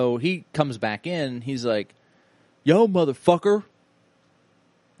 So he comes back in. He's like, "Yo, motherfucker."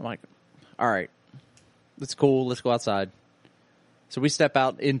 I'm like, "All right, that's cool. Let's go outside." So we step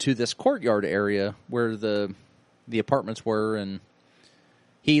out into this courtyard area where the apartments were, and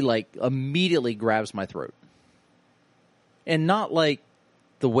he like immediately grabs my throat, and not like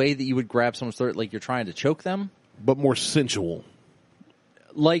the way that you would grab someone's throat, like you're trying to choke them, but more sensual.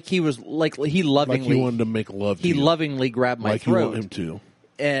 Like he was, like he lovingly, like he wanted to make love to he you. lovingly grabbed my like throat. You want him to.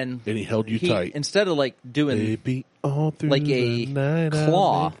 And he held you tight. Instead of like doing Baby, all through like the a night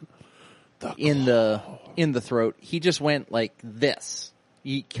claw in the throat, he just went like this.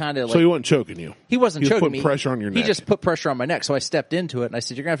 He kind of like, so he wasn't choking you. He wasn't choking putting me. Pressure on your neck. He just put pressure on my neck. So I stepped into it and I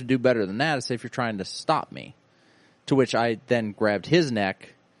said, "You're gonna have to do better than that." I said, "If you're trying to stop me." To which I then grabbed his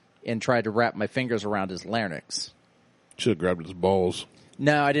neck and tried to wrap my fingers around his larynx. Should have grabbed his balls.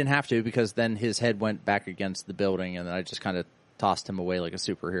 No, I didn't have to because then his head went back against the building and then I just kind of tossed him away like a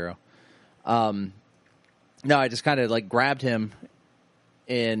superhero. No, I just kind of like grabbed him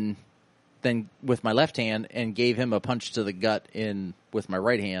and then with my left hand and gave him a punch to the gut with my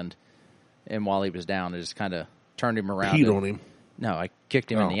right hand. And while he was down, I just kind of turned him around. Peed on him. No, I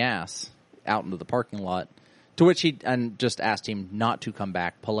kicked him in the ass out into the parking lot, to which and just asked him not to come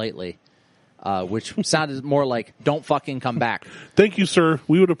back politely, which sounded more like, don't fucking come back. Thank you, sir.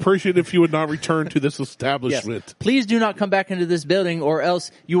 We would appreciate if you would not return to this establishment. Yes. Please do not come back into this building or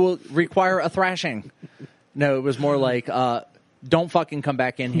else you will require a thrashing. No, it was more like, don't fucking come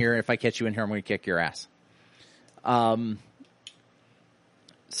back in here. If I catch you in here, I'm going to kick your ass.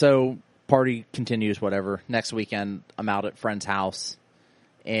 So party continues, whatever. Next weekend, I'm out at friend's house,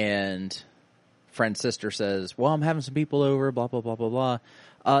 and friend's sister says, well, I'm having some people over, blah, blah, blah, blah,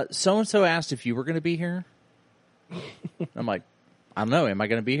 blah. So-and-so asked if you were going to be here. I'm like, I don't know. Am I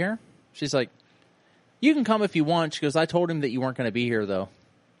going to be here? She's like, you can come if you want. She goes, I told him that you weren't going to be here, though.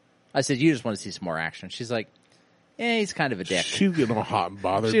 I said, you just want to see some more action. She's like, he's kind of a dick. She's getting all hot and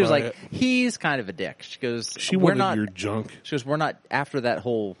bothered. She was by like, it. he's kind of a dick. She goes, She we're wanted not your junk. She goes, we're not, after that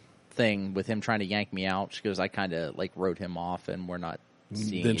whole thing with him trying to yank me out, she goes, I kind of like wrote him off and we're not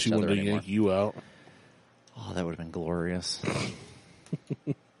seeing Then each she other wanted to anymore. yank you out. Oh, that would have been glorious.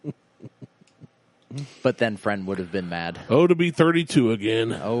 But then friend would have been mad. Oh, to be 32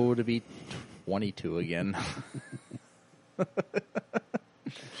 again. Oh, to be 22 again.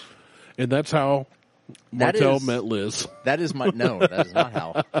 And that's how Martel met Liz. That is no, that is not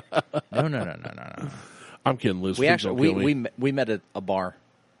how. No. I'm kidding, Liz. We Please actually don't kill me. we met at a bar.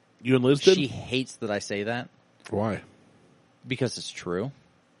 You and Liz did? She hates that I say that Why? because it's true.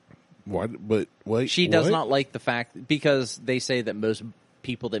 Why? But wait. She does what? not like the fact, because they say that most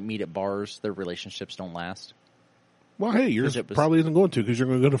people that meet at bars, their relationships don't last. Well, hey, yours it was- probably isn't going to because you're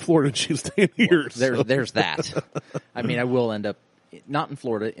going to go to Florida and she's staying here. so. There's that. I mean, I will end up not in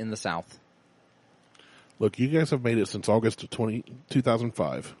Florida, in the South. Look, you guys have made it since August of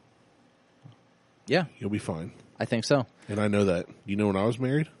 2005. Yeah, You'll be fine. I think so. And I know that. You know when I was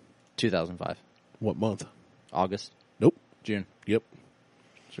married? 2005, What month? August, Nope. June. Yep.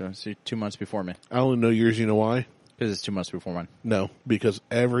 So 2 months before me, I only know yours. You know why? because it's 2 months before mine. No, because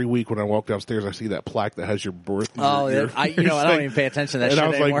every week when I walk downstairs, I see that plaque that has your birth. Oh, your I don't even pay attention to that and shit I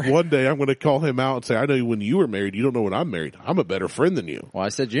was anymore. like, one day I'm going to call him out and say, I know when you were married, you don't know when I'm married. I'm a better friend than you. Well, I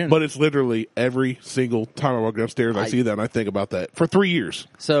said June. But it's literally every single time I walk downstairs, I see that and I think about that for 3 years.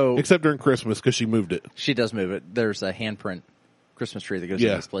 So Except during Christmas because she moved it. she does move it. There's a handprint Christmas tree that goes in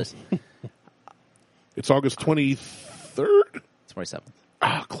this place. It's August 23rd? It's 27th.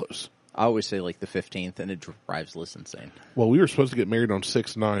 Ah, close. I always say like the 15th, and it drives Liz insane. Well, we were supposed to get married on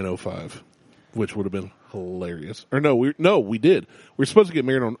 6/9/05, which would have been hilarious. Or no, we did. We were supposed to get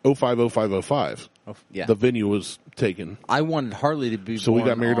married on 05/05/05. Oh, yeah. The venue was taken. I wanted Harley to be So born we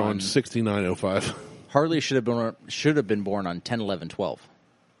got married on 69/05. Harley should have been born on 10/11/12.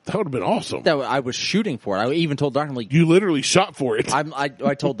 That would have been awesome. That I was shooting for it. I even told Doctor, I'm like, You literally shot for it. I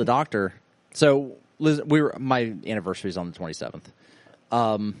told the doctor. So Liz, my anniversary is on the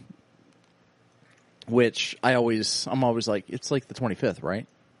 27th. Which I'm always like, it's like the 25th, right?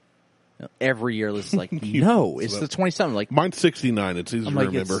 Every year Liz is like, no, it's the 27th. Like, Mine's 69. It's easy I'm to like,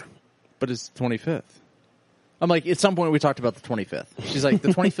 remember. but it's the 25th. I'm like, at some point we talked about the 25th. She's like, the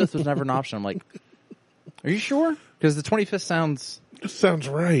 25th was never an option. I'm like, are you sure? Because the 25th sounds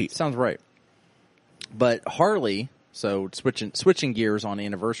right. But Harley, so switching gears on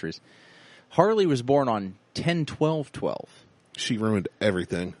anniversaries, Harley was born on 10/12/12. She ruined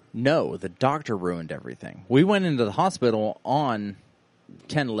everything. No, the doctor ruined everything. We went into the hospital on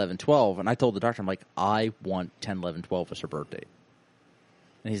 10/11/12, and I told the doctor, I'm like, I want 10/11/12 as her birth date.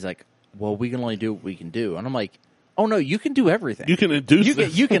 And he's like, well, we can only do what we can do. And I'm like, oh no, you can do everything. You can induce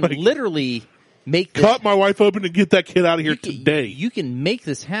this. You can Like, literally make this, cut my wife open and get that kid out of here today. You can make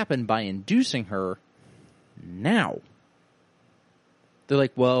this happen by inducing her now. They're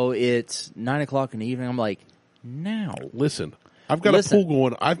like, well, it's 9:00 in the evening. I'm like, now. Listen, I've got a pool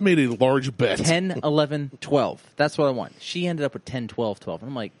going. I've made a large bet. 10, 11, 12. That's what I want. She ended up with 10, 12, 12. And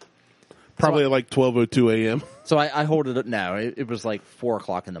I'm like, Probably at like 12:02 a.m. so I hold it up. No, it was like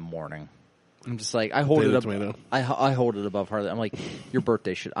 4:00 in the morning. I'm just like, I hold it up. Tomato. I hold it above Harley. I'm like, your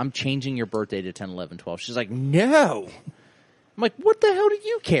birthday I'm changing your birthday to 10, 11, 12. She's like, no. I'm like, what the hell do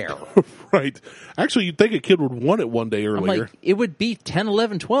you care? Right. Actually, you'd think a kid would want it one day I'm earlier. like, it would be 10,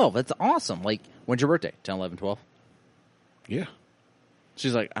 11, 12. That's awesome. Like, when's your birthday? 10, 11, 12. Yeah.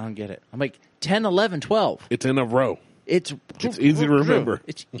 She's like, I don't get it. I'm like, 10, 11, 12. It's in a row. It's easy to remember.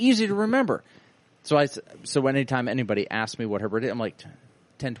 It's easy to remember. So anytime anybody asks me what her birthday, I'm like,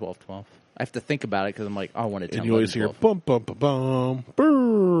 10, 12, 12. I have to think about it because I'm like, I want it 10, And you 11, always 12. hear bum, bum, bum, bum,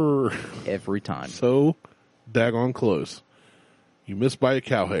 brrr. Every time. So daggone close. You missed by a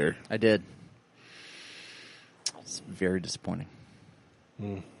cow hair. I did. It's very disappointing.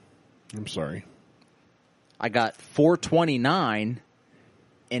 I'm sorry. I got 429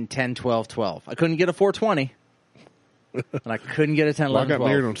 and 10, 12, 12. I couldn't get a 420. And I couldn't get a 10, 11, I got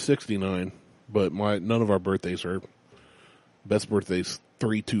 12. married on 69, but none of our birthdays are. Best birthday's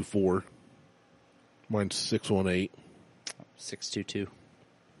 324. Mine's 618. 622.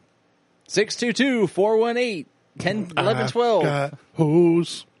 622 418 10, 11,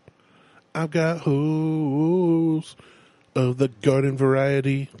 12. I've got hose of the garden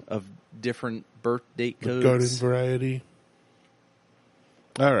variety. Of different birth date codes. Garden variety.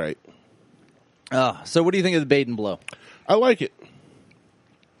 All right. So what do you think of the Bade and Blow? I like it.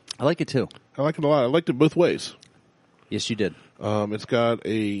 I like it too. I like it a lot. I liked it both ways. Yes, you did. It's got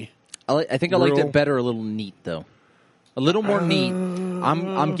a. I think I liked it better. A little neat though. A little more neat.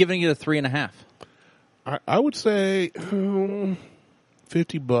 I'm giving it a 3.5. I would say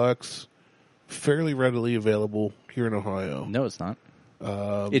 $50, fairly readily available here in Ohio. No, it's not.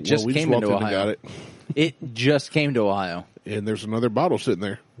 It just we came into walked in Ohio. and got it. It just came to Ohio. And there's another bottle sitting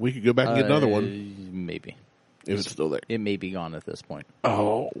there. We could go back and get another one Maybe. if it's still there. It may be gone at this point.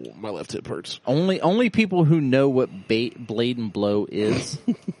 Oh, my left hip hurts. Only people who know what Blade and Blow is.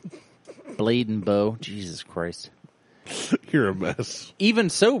 Blade and Bow. Jesus Christ. You're a mess. Even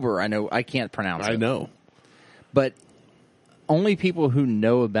sober, I know I can't pronounce it. I know. But only people who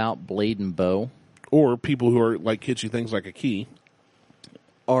know about Blade and Bow Or people who are like kitschy things like a key.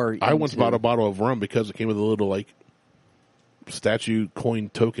 are. I once bought a bottle of rum because it came with a little like statue coin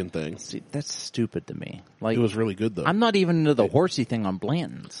token thing. See, that's stupid to me. Like, It was really good though. I'm not even into the horsey thing on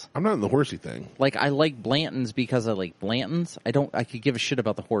Blanton's. I'm not in the horsey thing. Like, I like Blanton's because I like Blanton's. I could give a shit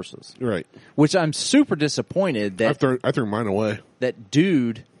about the horses. You're right. Which I'm super disappointed that I threw mine away. that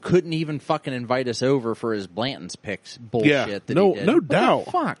dude couldn't even fucking invite us over for his Blanton's picks bullshit Yeah, that no- he did. no What the doubt.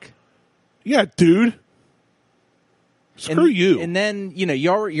 fuck? Yeah, dude. Screw you. And then,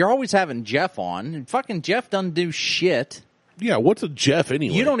 you're always having Jeff on, and fucking Jeff doesn't do shit. Yeah, what's a Jeff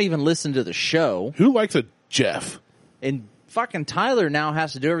anyway? You don't even listen to the show. Who likes a Jeff? And fucking Tyler now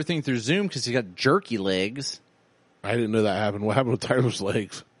has to do everything through Zoom because he's got jerky legs. I didn't know that happened. What happened with Tyler's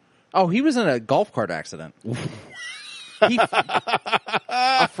legs? Oh, he was in a golf cart accident.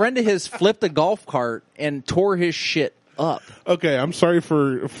 A friend of his flipped a golf cart and tore his shit up. Okay, I'm sorry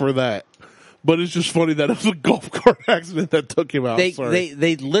for that. But it's just funny that it was a golf cart accident that took him out.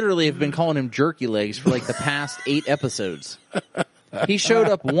 They literally have been calling him jerky legs for like the past 8 episodes. He showed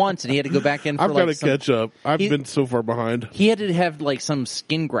up once and he had to go back in for I've got to catch up. I've been so far behind. He had to have like some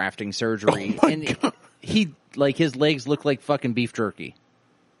skin grafting surgery. Oh my and God. he like his legs look like fucking beef jerky.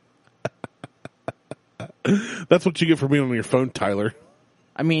 That's what you get for being on your phone, Tyler.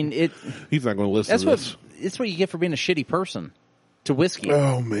 I mean, He's not going to listen to this. It's what you get for being a shitty person to whiskey.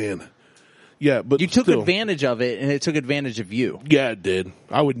 Oh, man. Yeah, but You took still, advantage of it, and it took advantage of you. Yeah, it did.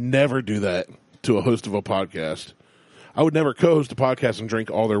 I would never do that to a host of a podcast. I would never co-host a podcast and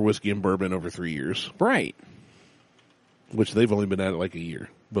drink all their whiskey and bourbon over 3 years, Right. which they've only been at it like a year,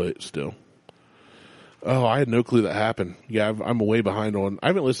 but still. Oh, I had no clue that happened. Yeah, I'm way behind on. I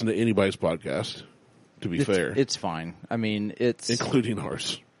haven't listened to anybody's podcast, to be fair, It's fine. I mean, including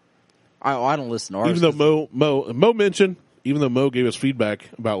ours. I don't listen to ours. Even though Mo mentioned, even though Mo gave us feedback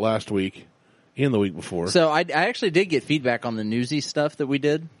about last week and the week before. So I actually did get feedback on the newsy stuff that we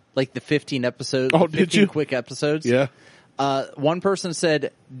did, like the 15 episodes. Oh, 15 did you? quick episodes. Yeah. One person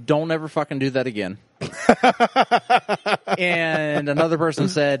said, "Don't ever fucking do that again," and another person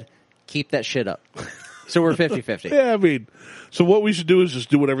said, "Keep that shit up." So we're 50-50. Yeah, I mean, so what we should do is just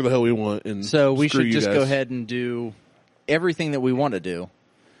do whatever the hell we want, and So we screw should you just guys. go ahead and do everything that we want to do,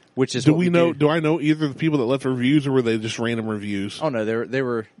 which is Do what we know? do. Do I know either the people that left reviews, or were they just random reviews? Oh no, they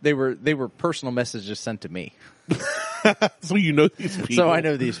were personal messages sent to me. So you know these people. So I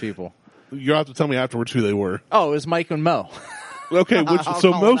know these people. You'll have to tell me afterwards who they were. Oh, it was Mike and Mo. Okay, I'll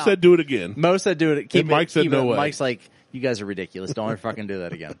so call Mo them out. said do it again. Mo said do it. Keep And Mike it, said keep no it. way. Mike's like, you guys are ridiculous. Don't ever fucking do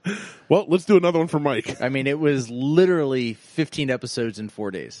that again. Well, let's do another one for Mike. I mean, it was literally 15 episodes in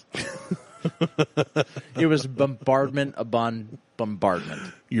 4 days. It was bombardment upon bombardment.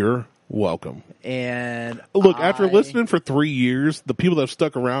 You're welcome. And Look, after listening for 3 years, the people that have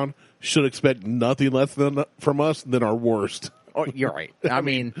stuck around should expect nothing less from us than our worst. Oh, you're right. I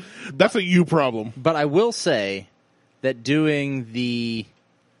mean, That's a you problem. but I will say that doing the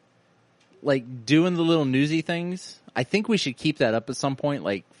little newsy things, I think we should keep that up at some point,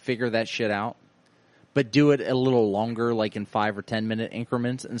 like figure that shit out. But do it a little longer, like in 5 or 10 minute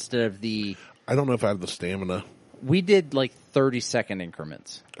increments instead of I don't know if I have the stamina. we did like 30-second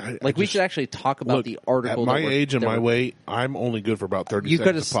increments. We should actually talk about Look, the article. At my age and my weight, I'm only good for about 30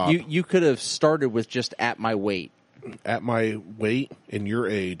 seconds a pop. You could have started with just at my weight. At my weight and your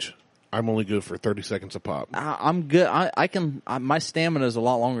age, I'm only good for 30 seconds a pop. I'm good. I can. My stamina is a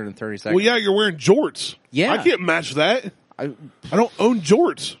lot longer than 30 seconds. Well, yeah, you're wearing jorts. Yeah. I can't match that. I don't own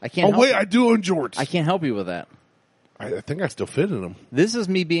jorts. I can't. Oh, wait, you. I do own jorts. I can't help you with that. I think I still fit in them. This is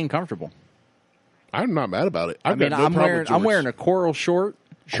me being comfortable. I'm not mad about it. I'm wearing a coral short.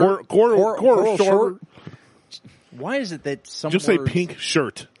 Coral short. Why is it that some Just say pink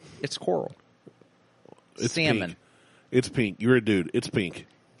shirt? It's coral. It's salmon. Pink. It's pink. You're a dude. It's pink.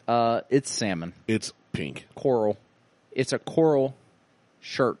 It's salmon. It's pink. Coral. It's a coral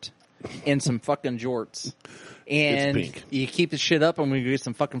shirt and some fucking jorts. And it's pink. You keep the shit up, and we get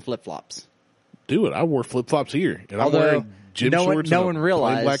some fucking flip flops. Do it. I wore flip flops here, and I'm wearing gym shorts and a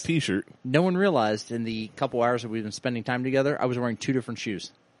plain black T-shirt. No one realized in the couple hours that we've been spending time together, I was wearing 2 different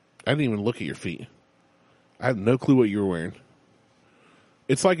shoes. I didn't even look at your feet. I have no clue what you were wearing.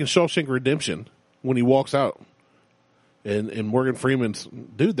 It's like in Shawshank Redemption when he walks out, and Morgan Freeman's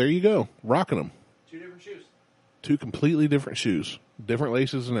dude. There you go, rocking them. 2 different shoes. 2 completely different shoes, different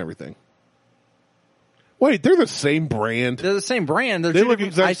laces and everything. Wait, they're the same brand. They're the same brand. They look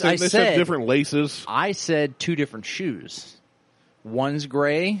exactly the same. They said different laces. I said 2 different shoes. One's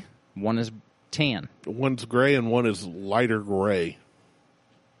gray, one is tan. One's gray and one is lighter gray.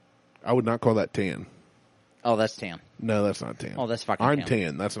 I would not call that tan. Oh, that's tan. No, that's not tan. Oh, that's fucking I'm tan.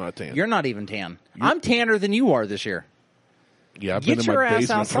 tan. That's not tan. You're not even tan. I'm tanner than you are this year. Yeah, I've Get been in your my ass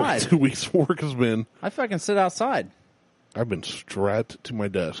basement outside. for 2 weeks. Work has been. I fucking sit outside. I've been strapped to my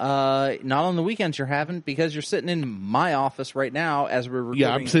desk. Not on the weekends you haven't, because you're sitting in my office right now as we're recording.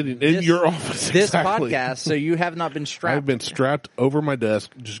 Yeah, I'm sitting in your office. This exactly. podcast, so you have not been strapped. I've been strapped over my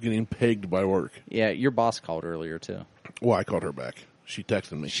desk, just getting pegged by work. Yeah, your boss called earlier too. Well, I called her back. She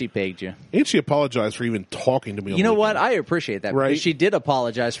texted me. She pegged you. And she apologized for even talking to me on You know the what? weekend. I appreciate that. Right? Because she did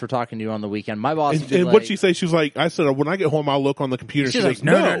apologize for talking to you on the weekend. My boss And what'd she say? She was like, I said, when I get home, I'll look on the computer. She's She like, goes,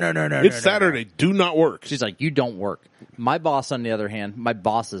 no. It's Saturday. Do not work. She's like, you don't work. My boss, on the other hand, my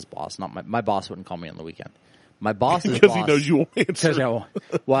boss's boss, not my boss wouldn't call me on the weekend. My boss's because boss. he knows you won't answer.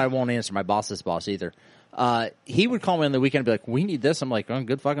 Well, I won't answer my boss's boss either. He would call me on the weekend and be like, we need this. I'm like, oh,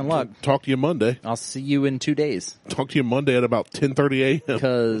 good fucking luck. Talk to you Monday. I'll see you in 2 days. Talk to you Monday at about 10:30 a.m.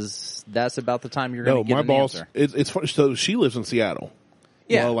 Because that's about the time you're going to get my an boss, answer. it's funny. So she lives in Seattle.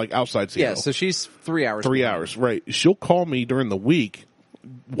 Yeah. Well, like outside Seattle. Yeah, so she's 3 hours. 3 hours, right. She'll call me during the week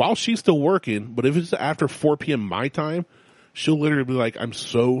while she's still working, but if it's after 4 p.m. my time, she'll literally be like, I'm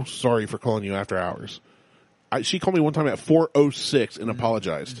so sorry for calling you after hours. She called me one time at 4:06 and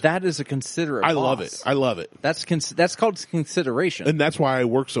apologized. That is a considerate boss. I love it. That's called consideration. And that's why I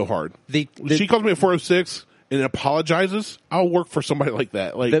work so hard. She calls me at 4:06 and apologizes. I'll work for somebody like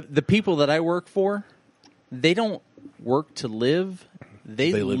that. Like the people that I work for, they don't work to live.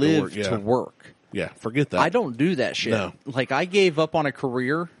 They live to work. Yeah, forget that. I don't do that shit. No. Like, I gave up on a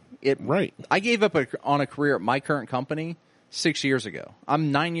career. Right. I gave up on a career at my current company 6 years ago.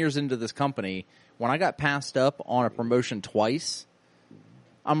 I'm 9 years into this company. When I got passed up on a promotion twice,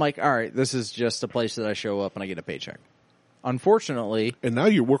 I'm like, all right, this is just a place that I show up and I get a paycheck. Unfortunately. And now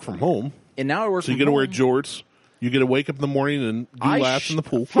you work from home. And now I work so from home. So you get to wear jorts. You get to wake up in the morning and do laps in the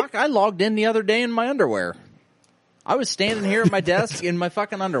pool. Fuck, I logged in the other day in my underwear. I was standing here at my desk in my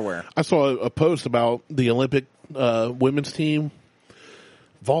fucking underwear. I saw a post about the Olympic women's team.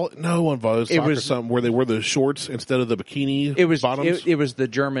 Soccer or something, where they wore the shorts instead of the bikini bottoms. It was the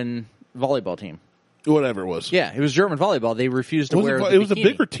German volleyball team. Whatever it was. Yeah, it was German volleyball. They refused to wear the bikini. It was a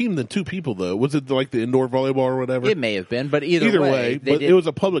bigger team than 2 people, though. Was it like the indoor volleyball or whatever? It may have been, but either way. But it was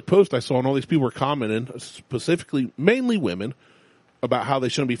a public post I saw, and all these people were commenting, specifically, mainly women, about how they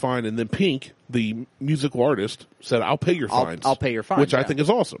shouldn't be fined. And then Pink, the musical artist, said, I'll pay your fines. I'll pay your fines. Which I think is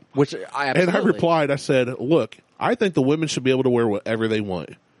awesome. And I replied, I said, look, I think the women should be able to wear whatever they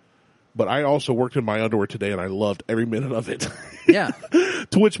want. But I also worked in my underwear today, and I loved every minute of it. Yeah.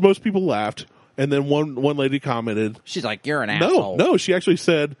 To which most people laughed. And then one lady commented. She's like, you're an asshole. No, she actually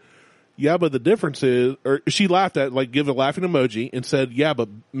said, yeah, but the difference is, or she laughed at, like, give a laughing emoji and said, yeah, but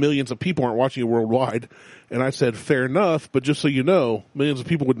millions of people aren't watching you worldwide. And I said, fair enough, but just so you know, millions of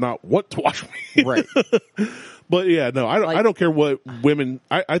people would not want to watch me. Right. But yeah, no, I don't care what women,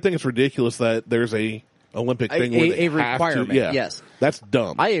 I think it's ridiculous that there's a Olympic thing where they a requirement. Have to, yeah, yes. That's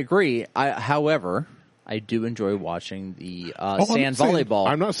dumb. I agree. However, I do enjoy watching the sand volleyball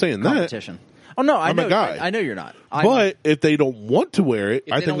I'm not saying competition. Oh no, I'm a guy. I know you're not. But if they don't want to wear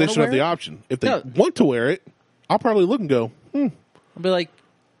it, I think they should have the option. If they want to wear it, I'll probably look and go, I'll be like,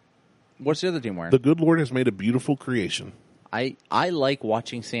 what's the other team wearing? The good Lord has made a beautiful creation. I like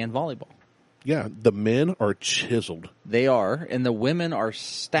watching sand volleyball. Yeah, the men are chiseled. They are, and the women are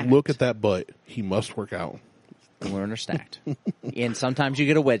stacked. Look at that butt. He must work out. and when they're stacked. And sometimes you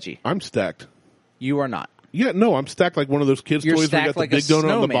get a wedgie. I'm stacked. You are not. Yeah, no, I'm stacked like one of those kids' You're toys where you got stacked like the a big donut on the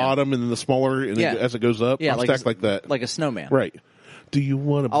snowman. bottom and then the smaller and Yeah. as it goes up. Yeah, I'm like stacked like that. Like a snowman. Right. Do you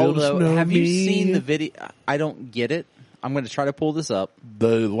want to build a Although, snowman? have you seen the video? I don't get it. I'm going to try to pull this up.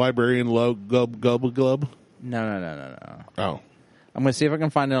 The librarian glub. No. Oh. I'm going to see if I can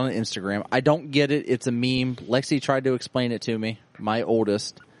find it on Instagram. I don't get it. It's a meme. Lexi tried to explain it to me, my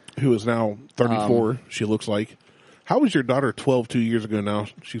oldest. Who is now 34, she looks like. How was your daughter 12 2 years ago now?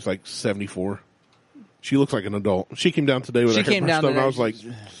 She's like 74. She looks like an adult. She came down today with her stuff, and I was like,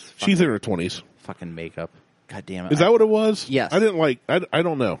 she's in her 20s. Fucking makeup. God damn it. Is that what it was? Yes. I didn't like, I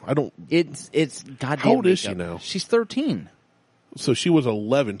don't know. I don't. It's goddamn How old is makeup. she now? She's 13. So she was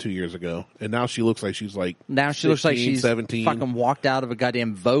 11 2 years ago, and now she looks like she's like Now she looks like 16, she's 17. fucking walked out of a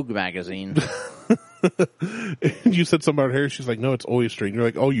goddamn Vogue magazine. And you said something about her hair. She's like, no, it's oyster. And you're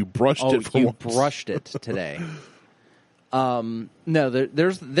like, oh, you brushed it for you once. brushed it today. No,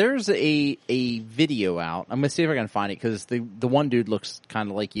 there's a video out. I'm gonna see if I can find it because the one dude looks kind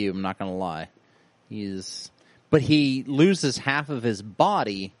of like you. I'm not gonna lie. But he loses half of his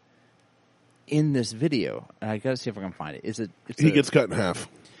body in this video. And I gotta see if I can find it. He gets cut in half.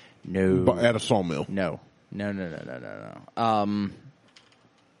 No, At a sawmill. No.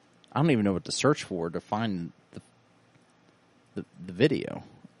 I don't even know what to search for to find the video.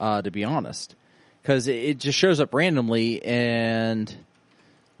 To be honest, because it just shows up randomly, and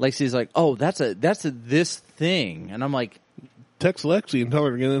Lexi's like, "Oh, that's this thing," and I'm like, Text Lexi and tell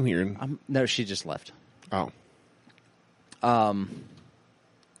her to get in here. And... No, she just left. Oh.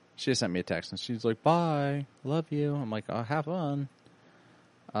 She just sent me a text, and she's like, "Bye, love you." I'm like, "Oh, have fun."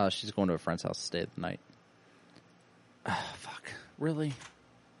 She's going to a friend's house to stay the night. Fuck, really?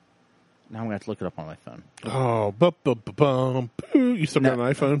 Now I'm gonna have to look it up on my phone. Oh, you still got an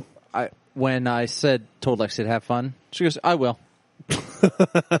iPhone? When I told Lexi to have fun, she goes, "I will."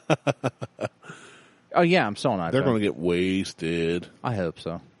 Oh yeah, I'm still on iPhone. They're going to get wasted. I hope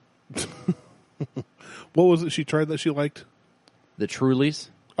so. What was it she tried that she liked? The Trulies.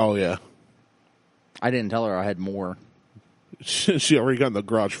 Oh yeah. I didn't tell her I had more. She already got in the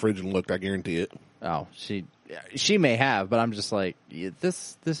garage fridge and looked. I guarantee it. Oh, she may have, but I'm just like,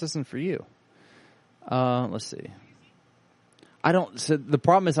 this isn't for you. Let's see. So the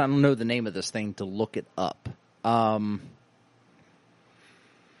problem is I don't know the name of this thing to look it up. Let's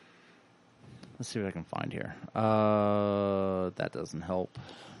see what I can find here. That doesn't help.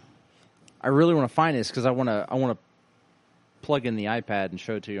 I really want to find this because I want to plug in the iPad and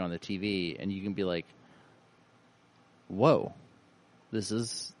show it to you on the TV, and you can be like, whoa, this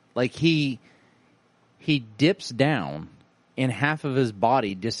is like he dips down and half of his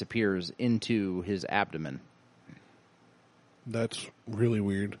body disappears into his abdomen. That's really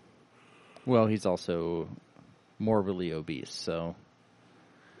weird. Well, he's also morbidly obese, so.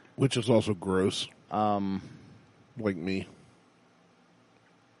 Which is also gross. Like me.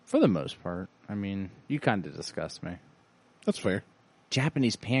 For the most part. I mean, you kind of disgust me. That's fair.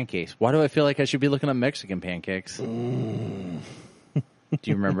 Japanese pancakes. Why do I feel like I should be looking up Mexican pancakes? Do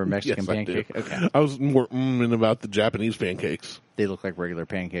you remember Mexican Yes, pancake? I do. Okay. I was more about the Japanese pancakes. They look like regular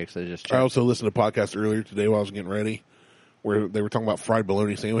pancakes. I also listened to a podcast earlier today while I was getting ready, where they were talking about fried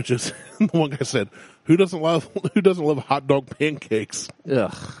bologna sandwiches. And the one guy said, "Who doesn't love hot dog pancakes?"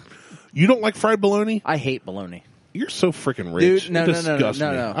 Ugh. You don't like fried bologna? I hate bologna. You're so freaking rich. Dude, no.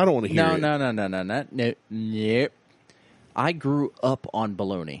 I don't want to hear it. No. I grew up on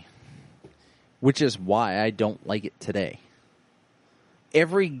bologna, which is why I don't like it today.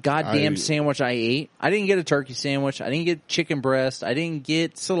 Every goddamn sandwich I ate, I didn't get a turkey sandwich, I didn't get chicken breast, I didn't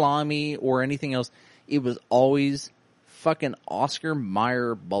get salami or anything else. It was always fucking Oscar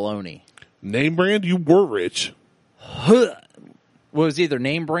Mayer bologna. Name brand? You were rich. Well, it was either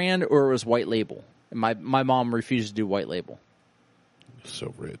name brand or it was white label. And my mom refused to do white label.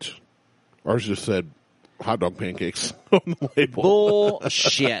 So rich. Ours just said hot dog pancakes on the label.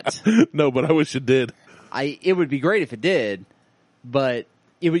 Bullshit. No, but I wish it did. It would be great if it did, but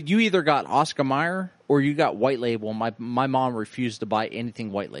you either got Oscar Mayer or you got white label. My mom refused to buy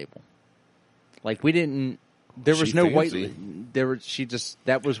anything white label. Like we didn't. There was no fancy. white. There was. She just.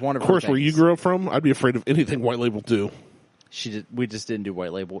 That was one of. Of course, her where you grew up from, I'd be afraid of anything white label too. We just didn't do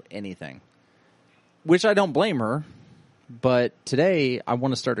white label anything, which I don't blame her. But today, I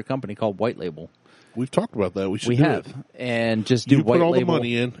want to start a company called White Label. We've talked about that. We should. And just do you white put all label. the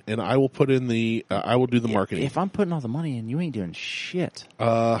money in, and I will put in the. I will do the marketing. If I'm putting all the money in, you ain't doing shit.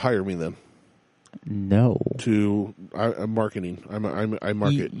 Hire me then. No. I'm marketing. I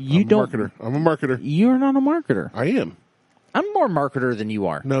market. You I'm don't. a marketer. I'm a marketer. You're not a marketer. I am. I'm more marketer than you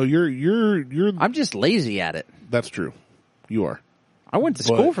are. No, you're. I'm just lazy at it. That's true. You are. I went to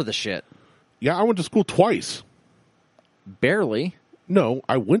school for the shit. Yeah, I went to school twice. Barely. No,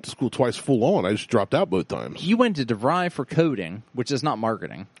 I went to school twice full on. I just dropped out both times. You went to DeVry for coding, which is not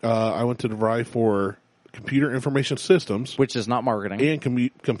marketing. I went to DeVry for computer information systems, which is not marketing,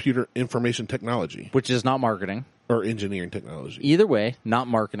 and computer information technology, which is not marketing, or engineering technology. Either way, not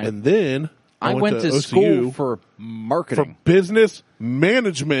marketing. And then I went to school for marketing, for business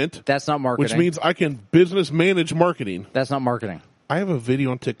management. That's not marketing. Which means I can business manage marketing. That's not marketing. I have a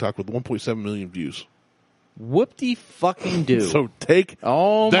video on TikTok with 1.7 million views. Whoop-de-fucking-do. So take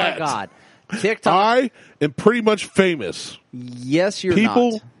Oh, that. my God. TikTok. I am pretty much famous. Yes, you're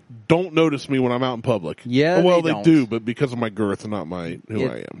People not. don't notice me when I'm out in public. Yeah, well, they they don't. do, but because of my girth and not who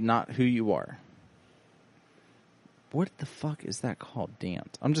I am. Not who you are. What the fuck is that called?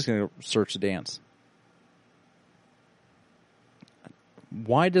 Dance. I'm just going to search dance.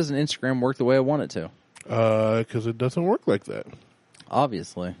 Why doesn't Instagram work the way I want it to? Because it doesn't work like that.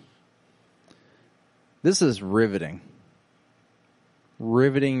 Obviously. This is riveting.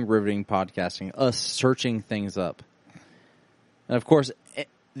 Riveting podcasting. Us searching things up. And of course,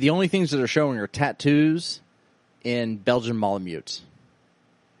 the only things that are showing are tattoos and Belgian Malamutes.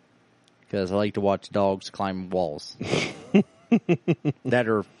 Because I like to watch dogs climb walls that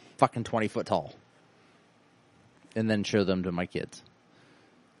are fucking 20 foot tall. And then show them to my kids.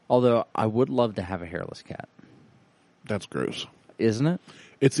 Although, I would love to have a hairless cat. That's gross. Isn't it?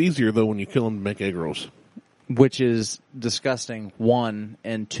 It's easier, though, when you kill them to make egg rolls. Which is disgusting, 1,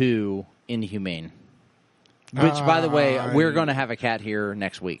 and 2, inhumane. Which, by the way, we're going to have a cat here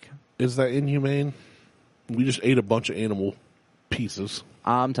next week. Is that inhumane? We just ate a bunch of animal pieces.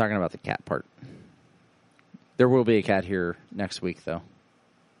 I'm talking about the cat part. There will be a cat here next week, though.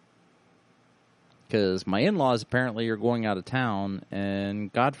 Because my in-laws apparently are going out of town,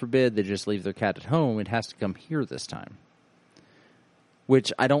 and God forbid they just leave their cat at home. It has to come here this time.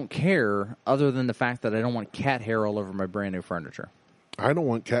 Which I don't care, other than the fact that I don't want cat hair all over my brand new furniture. I don't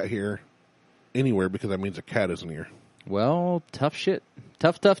want cat hair anywhere because that means a cat isn't here. Well, tough shit.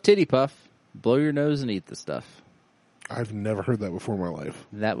 Tough titty puff. Blow your nose and eat the stuff. I've never heard that before in my life.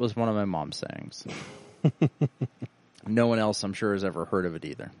 That was one of my mom's sayings. No one else, I'm sure, has ever heard of it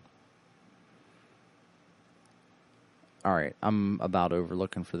either. All right, I'm about over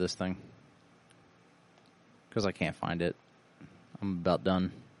looking for this thing. Because I can't find it. I'm about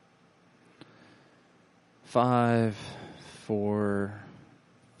done. 5, 4,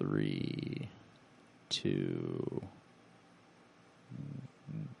 3, 2,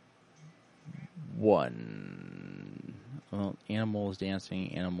 1. Well, animals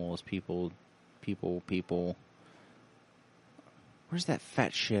dancing, animals, people. Where's that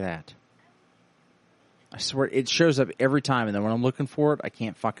fat shit at? I swear, it shows up every time, and then when I'm looking for it, I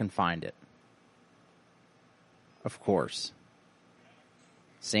can't fucking find it. Of course.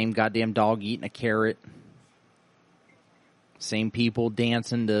 Same goddamn dog eating a carrot. Same people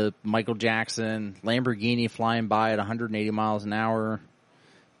dancing to Michael Jackson. Lamborghini flying by at 180 miles an hour.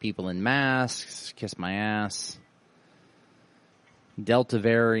 People in masks. Kiss my ass. Delta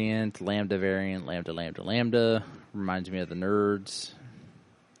variant. Lambda variant. Lambda. Reminds me of the Nerds.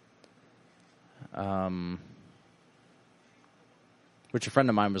 Which a friend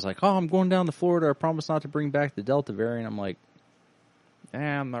of mine was like, oh, I'm going down to Florida. I promise not to bring back the Delta variant. I'm like,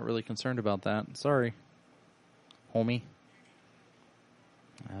 I'm not really concerned about that. Sorry, homie.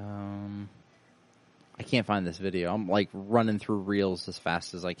 I can't find this video. I'm like running through reels as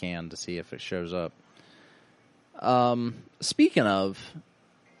fast as I can to see if it shows up. Speaking of,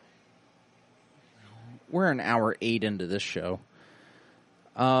 we're an hour 8 into this show.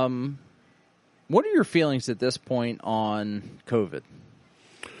 What are your feelings at this point on COVID?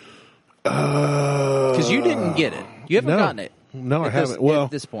 Because you didn't get it. You haven't gotten it. No, I haven't. Well,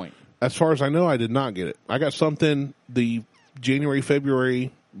 at this point. As far as I know, I did not get it. I got something the January,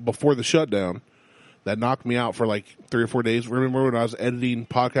 February before the shutdown that knocked me out for like 3 or 4 days. Remember when I was editing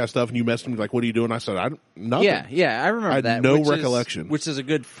podcast stuff and you messaged me like, what are you doing? I said, nothing. Yeah, I remember that. I had no recollection. Which is a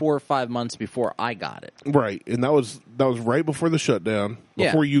good 4 or 5 months before I got it. Right. And that was right before the shutdown,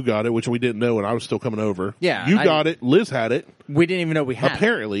 before you got it, which we didn't know, and I was still coming over. Yeah. You got it. Liz had it. We didn't even know we had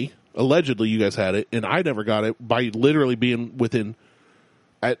it. Allegedly, you guys had it, and I never got it by literally being within,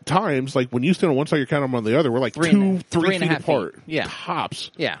 at times, like when you stand on one side, you're counting on the other. We're like 3 feet apart. Yeah.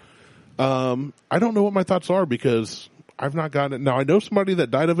 Tops. Yeah. I don't know what my thoughts are because I've not gotten it. Now, I know somebody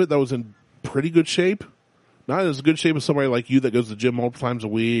that died of it that was in pretty good shape. Not as good shape as somebody like you that goes to the gym multiple times a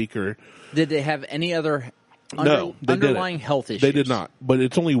week. Or did they have any other underlying health issues? They did not. But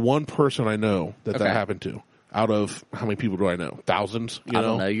it's only one person I know that happened to. out of how many people do I know? Thousands? I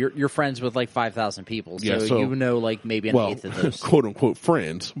don't know. You're friends with like 5,000 people, so, Yeah, so you know like maybe an eighth of those. quote unquote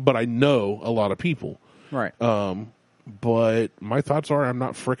friends, but I know a lot of people. Right. But my thoughts are I'm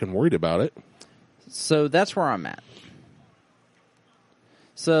not freaking worried about it. So that's where I'm at.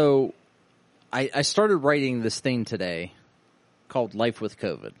 So I started writing this thing today called Life with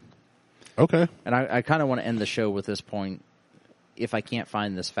COVID. Okay. And I kind of want to end the show with this point, if I can't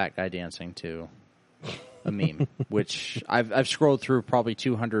find this fat guy dancing to a meme, which I've scrolled through probably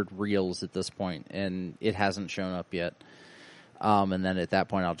 200 reels at this point, and it hasn't shown up yet. And then at that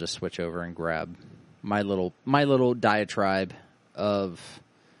point, I'll just switch over and grab my little diatribe of,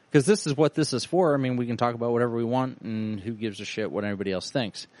 because this is what this is for. I mean, we can talk about whatever we want, and who gives a shit what anybody else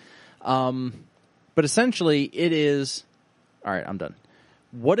thinks. But essentially, it is, all right, I'm done.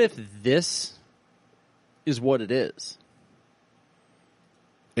 What if this is what it is?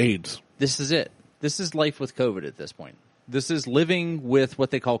 AIDS. This is it. This is life with COVID at this point. This is living with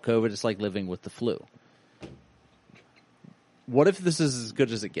what they call COVID. It's like living with the flu. What if this is as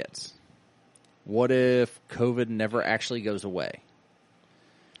good as it gets? What if COVID never actually goes away?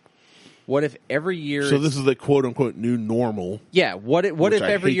 What if every year... So this is the quote-unquote new normal. Yeah, what if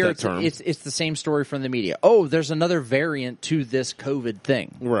every year it's the same story from the media? Oh, there's another variant to this COVID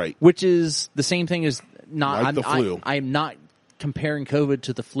thing. Right. Which is the same thing as not... Like the flu. I'm not comparing COVID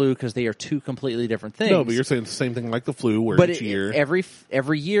to the flu because they are two completely different things. No, but you're saying it's the same thing like the flu, where each year...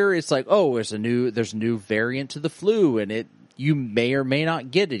 Every year it's like, oh, there's a new variant to the flu, and you may or may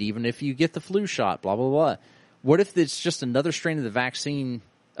not get it, even if you get the flu shot, blah, blah, blah. What if it's just another strain of the vaccine...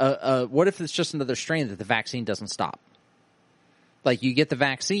 what if it's just another strain that the vaccine doesn't stop? Like, you get the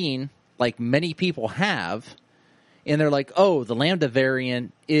vaccine, like many people have, and they're like, oh, the Lambda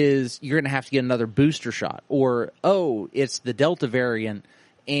variant is, you're going to have to get another booster shot. Or, oh, it's the Delta variant,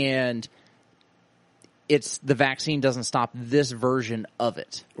 and it's the vaccine doesn't stop this version of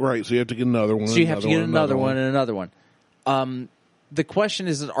it. Right, so you have to get another one. So you have to get another one and another one. The question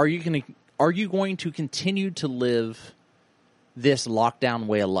is are you going to continue to live this lockdown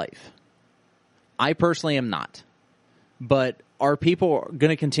way of life? I personally am not. But are people going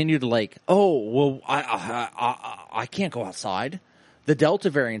to continue to like, oh, well, I can't go outside. The Delta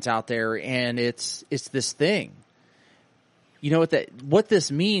variant's out there, and it's this thing. You know what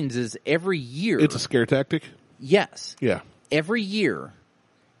this means is every year... It's a scare tactic? Yes. Yeah. Every year,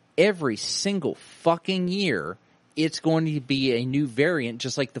 every single fucking year, it's going to be a new variant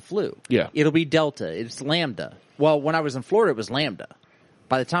just like the flu. Yeah. It'll be Delta. It's Lambda. Well, when I was in Florida, it was Lambda.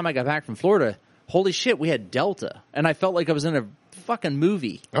 By the time I got back from Florida, holy shit, we had Delta. And I felt like I was in a fucking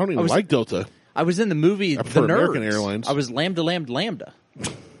movie. I don't even like Delta. I was in the movie The Nerds. American Airlines. I was Lambda.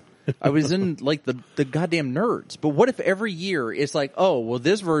 I was in like the goddamn Nerds. But what if every year it's like, oh, well,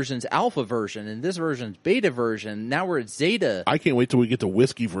 this version's alpha version and this version's beta version. Now we're at zeta. I can't wait till we get the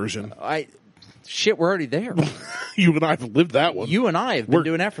whiskey version. Shit, we're already there. You and I have lived that one. You and I have been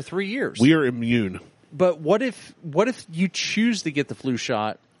doing that for 3 years. We are immune. But what if you choose to get the flu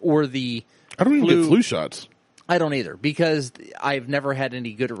shot or the I don't even get flu shots. I don't either because I've never had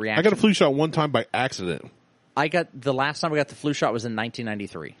any good reaction. I got a flu shot one time by accident. The last time I got the flu shot was in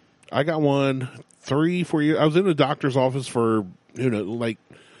 1993. I got one 3-4 years. I was in the doctor's office for, I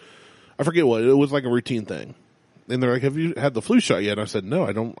forget what. It was like a routine thing. And they're like, have you had the flu shot yet? And I said, no,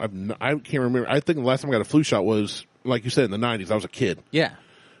 I don't. I can't remember. I think the last time I got a flu shot was, like you said, in the 90s. I was a kid. Yeah.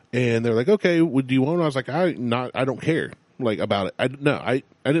 And they're like, okay, do you want? And I was like, I don't care, about it. I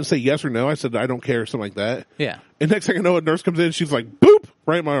didn't say yes or no. I said I don't care, something like that. Yeah. And next thing I know, a nurse comes in, and she's like, boop,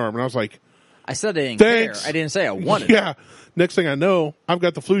 right in my arm, and I was like, I said I didn't thanks. care. I didn't say I wanted. Yeah. Next thing I know, I've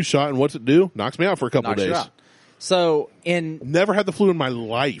got the flu shot, and what's it do? Knocks me out for a couple of days. So never had the flu in my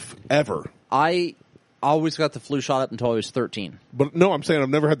life ever. I always got the flu shot up until I was 13. But no, I'm saying I've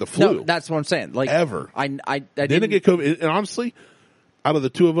never had the flu. No, that's what I'm saying. Like ever. I didn't get COVID. And honestly, out of the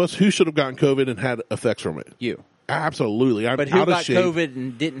two of us, who should have gotten COVID and had effects from it? You. Absolutely. I'm but who out of got shape. COVID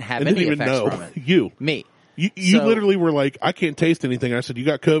and didn't have and any didn't even effects know. from it? You. Me. You literally were like, I can't taste anything. I said, you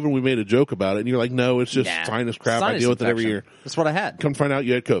got COVID, and we made a joke about it. And you're like, no, it's just sinus crap. I deal with it every year. That's what I had. Come find out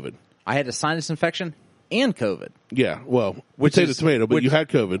you had COVID. I had a sinus infection and COVID. Yeah, well, tomato, but you had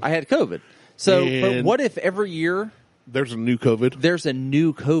COVID. I had COVID. So, but what if every year there's a new COVID? There's a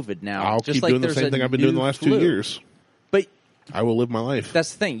new COVID now. I'll just keep like doing the same thing I've been doing the last 2 years. But I will live my life.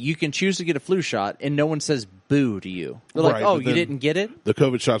 That's the thing. You can choose to get a flu shot, and no one says boo to you. They're like, oh, you didn't get it? The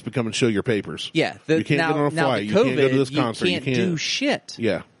COVID shots become and show your papers. Yeah. You can't get on a flight. You can't go to this concert. You can't do shit.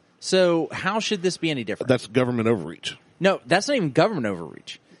 Yeah. So how should this be any different? That's government overreach. No, that's not even government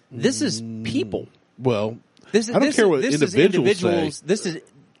overreach. This is people. Well, I don't care what individuals say. This is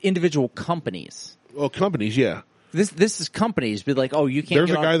individual companies. Well, companies, yeah. This is companies be like, oh, you can't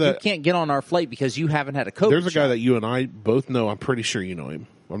you can't get on our flight because you haven't had a COVID There's a guy shot. that you and I both know. I'm pretty sure you know him.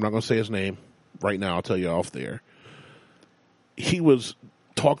 I'm not going to say his name right now. I'll tell you off the air. He was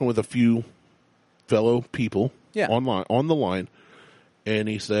talking with a few fellow people on the line, and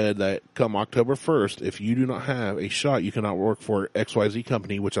he said that come October 1st, if you do not have a shot, you cannot work for XYZ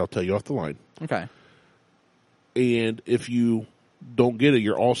company, which I'll tell you off the line. Okay. And if you don't get it,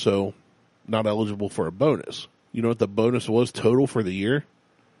 you're also not eligible for a bonus. You know what the bonus was total for the year?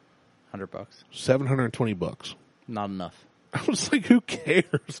 $100. $720. Not enough. I was like, who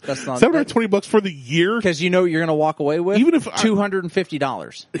cares? That's not $720 for the year? Because you know what you're going to walk away with? Even if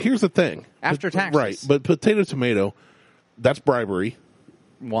 $250. Here's the thing. After taxes. Right. But potato, tomato, that's bribery.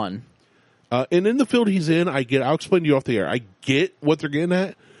 One. And in the field he's in, I'll explain to you off the air. I get what they're getting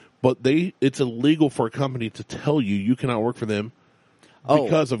at, but it's illegal for a company to tell you cannot work for them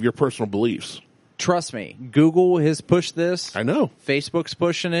because of your personal beliefs. Trust me, Google has pushed this. I know. Facebook's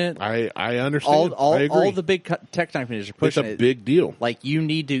pushing it. I understand. I agree. All the big tech companies are pushing it. It's a big deal. Like you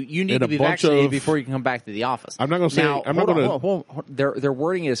need to be vaccinated before you can come back to the office. I'm not going to say. Now, hold on. Their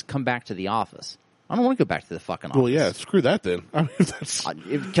wording is come back to the office. I don't want to go back to the fucking office. Well, yeah, screw that then. I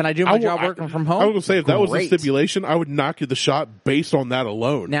mean, can I do my job working from home? I was going to say if that was the stipulation, I would knock you the shot based on that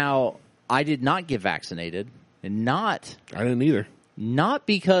alone. Now, I did not get vaccinated, and I didn't either. Not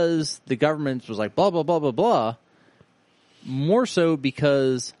because the government was like, blah, blah, blah, blah, blah. More so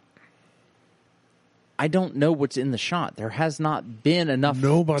because I don't know what's in the shot. There has not been enough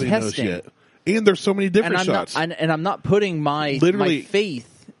Nobody testing. knows yet. And there's so many different shots. And I'm not putting my faith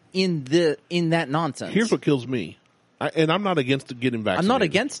in that nonsense. Here's what kills me. And I'm not against getting vaccinated. I'm not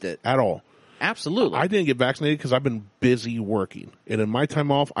against it. At all. Absolutely. I didn't get vaccinated because I've been busy working. And in my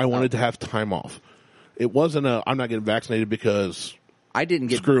time off, I wanted to have time off. It wasn't I'm not getting vaccinated because I didn't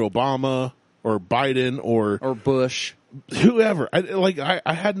get screw Obama or Biden or Bush, whoever.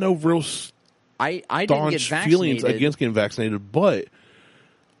 I had no real I didn't get vaccinated. Feelings against getting vaccinated, but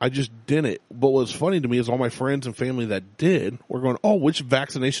I just didn't. But what's funny to me is all my friends and family that did were going, "Oh, which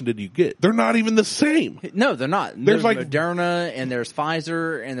vaccination did you get?" They're not even the same. No, they're not. There's like Moderna and there's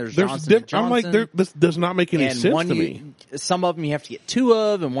Pfizer and there's Johnson & Johnson. I'm like, this does not make any sense to me. Some of them you have to get two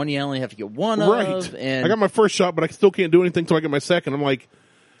of, and one you only have to get one of. And I got my first shot, but I still can't do anything until I get my second. I'm like,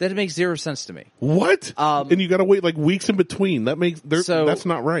 that makes zero sense to me. What? And you got to wait like weeks in between. That's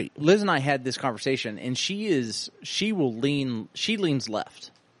not right. Liz and I had this conversation, and she leans left.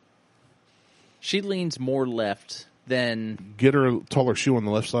 She leans more left than... Get her a taller shoe on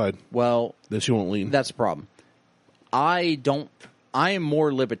the left side. Well... Then she won't lean. That's the problem. I am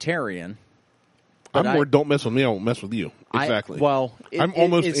more libertarian. Don't mess with me, I won't mess with you. Exactly. I'm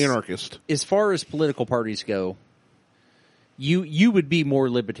almost anarchist. As far as political parties go, you would be more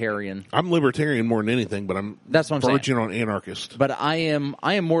libertarian. I'm libertarian more than anything, but that's what I'm verging saying. On anarchist. But I am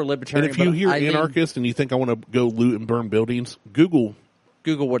more libertarian. And if you hear anarchist and you think I want to go loot and burn buildings, Google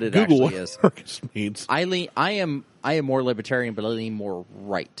what it actually is. Anarchist means. I am more libertarian, but I lean more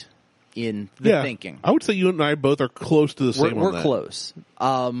right in the thinking. I would say you and I both are close to the same. We're close.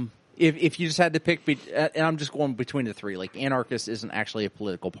 If you just had to pick, and I'm just going between the three, like anarchist isn't actually a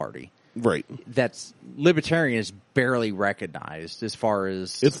political party, right? That's libertarian is barely recognized as far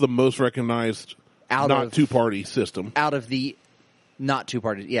as it's the most recognized two-party system out of the not two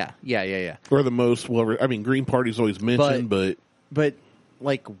parties. Yeah. Or the most Green Party's always mentioned, but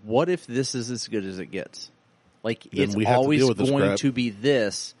like, what if this is as good as it gets? Like, then it's always going to be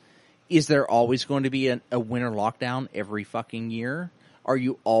this. Is there always going to be a winter lockdown every fucking year?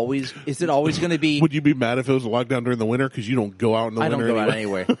 Is it always going to be... Would you be mad if it was a lockdown during the winter because you don't go out in the winter I don't go out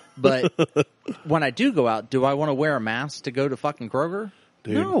anyway. But when I do go out, do I want to wear a mask to go to fucking Kroger?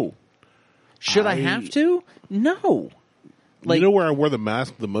 Dude, no. Should I have to? No. Like, you know where I wore the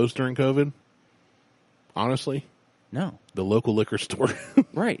mask the most during COVID? Honestly? No. The local liquor store.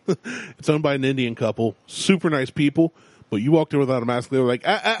 Right. It's owned by an Indian couple. Super nice people. But you walked in without a mask, they were like,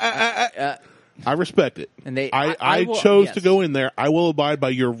 I respect it. And I chose to go in there. I will abide by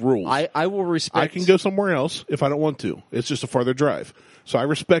your rules. I will respect. I can go somewhere else if I don't want to. It's just a farther drive. So I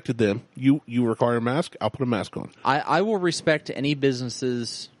respected them. You require a mask, I'll put a mask on. I will respect any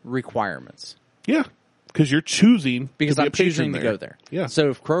business's requirements. Yeah. Because you're choosing because I'm choosing to go there. Yeah. So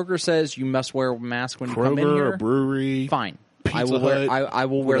if Kroger says you must wear a mask when you come in here, a brewery, fine. Pizza Hut, I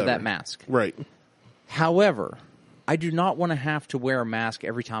will wear that mask. Right. However, I do not want to have to wear a mask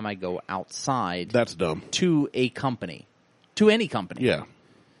every time I go outside. That's dumb. To a company. To any company. Yeah.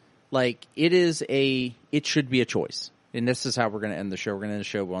 Like, it should be a choice. And this is how we're going to end the show. We're going to end the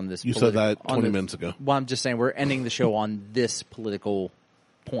show on this. You said that 20 minutes ago. Well, I'm just saying we're ending the show on this political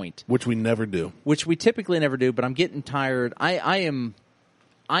point, which we never do. which we typically never do. But I'm getting tired. I am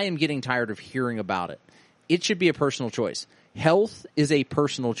getting tired of hearing about it. It should be a personal choice. Health is a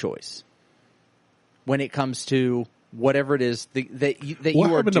personal choice when it comes to whatever it is that you What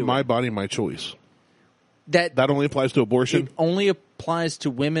are happened to doing. my body, my choice? That only applies to abortion? it only applies to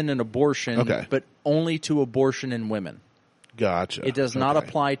women and abortion, Okay. but only to abortion and women. Gotcha. It does not Okay.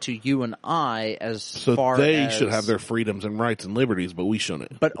 apply to you and I as So far they as... should have their freedoms and rights and liberties, but we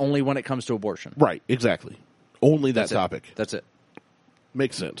shouldn't. But only when it comes to abortion. Right, exactly. Only that That's it. topic. That's it.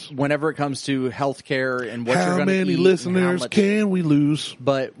 Makes sense. Whenever it comes to health care and what you're How going to eat... many and listeners how much- can we lose?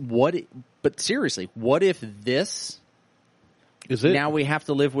 But seriously, what if this... Is it? Now we have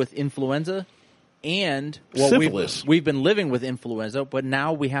to live with influenza and... Syphilis. We've been living with influenza, but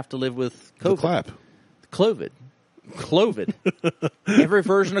now we have to live with The COVID. clap. Clovid. Every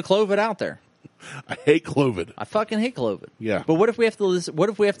version of Clovid out there. I hate Clovid. I fucking hate Clovid. Yeah. But what if we have to what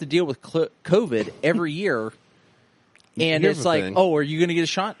if we have to deal with COVID every year? And Here's it's the like, thing. oh, are you going to get a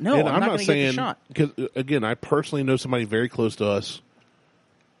shot? No, And I'm not going to get the shot. Because, again, I personally know somebody very close to us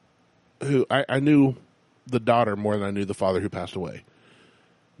who I knew the daughter more than I knew the father who passed away.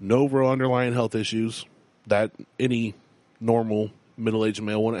 No real underlying health issues that any normal middle-aged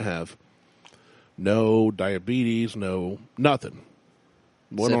male wouldn't have. No diabetes, no nothing.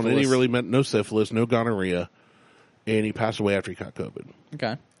 Wasn't on any Syphilis. really no syphilis, no gonorrhea, and he passed away after he caught COVID.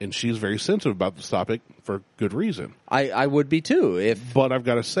 Okay. And she's very sensitive about this topic for good reason. I would be too if But I've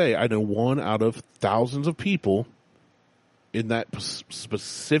got to say, I know one out of thousands of people in that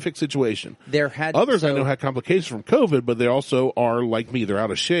specific situation. there had Others so, I know had complications from COVID, but they also are like me. They're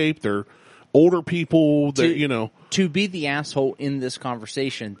out of shape. They're older people. They're, to be the asshole in this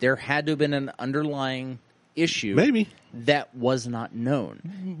conversation, there had to have been an underlying issue maybe. that was not known.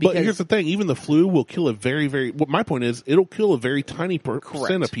 But Because here's the thing. Even the flu will kill a very, very... What my point is, it'll kill a very tiny percent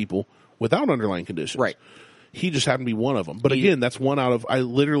Correct. of people without underlying conditions. Right. He just happened to be one of them. But again, that's one out of... I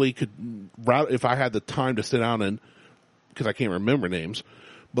literally could... If I had the time to sit down and... Because I can't remember names.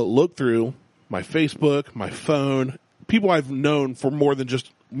 But look through my Facebook, my phone... People I've known for more than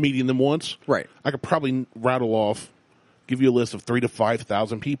just meeting them once. Right. I could probably rattle off... Give you a list of 3,000 to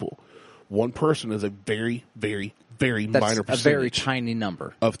 5,000 people. One person is a very, very, very that's minor a percentage very tiny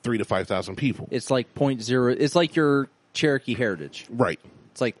number. of 3,000 to 5,000 people. It's like 0.0. It's like your Cherokee heritage. Right.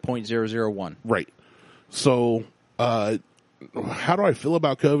 It's like 0.001. Right. So, how do I feel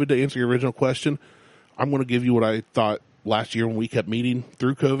about COVID? To answer your original question, I'm going to give you what I thought last year when we kept meeting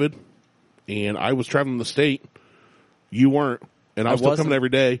through COVID, and I was traveling the state. You weren't, and I was still wasn't. coming every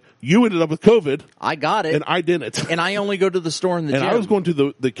day. You ended up with COVID, I got it. and I didn't. And I only go to the store in the And gym. I was going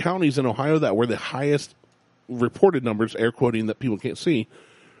to the counties in Ohio that were the highest reported numbers, air quoting, that people can't see,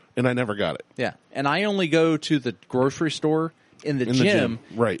 and I never got it. Yeah. And I only go to the grocery store in the gym.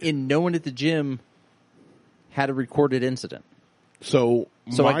 right. And no one at the gym had a recorded incident. So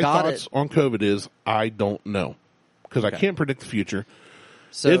I my got thoughts it. on COVID is I don't know because I Okay. can't predict the future.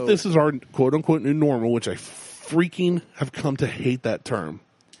 So If this is our quote unquote new normal, which I freaking have come to hate that term.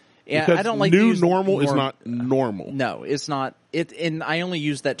 yeah, Because I don't like to new use normal is norm- not normal. No, it's not. And I only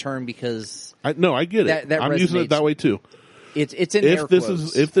use that term because I get it. That I'm using resonates. it that way too. it's in air If this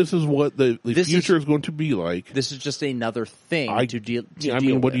quotes. is what the This future is- is going to be like, This is just another thing to deal. I deal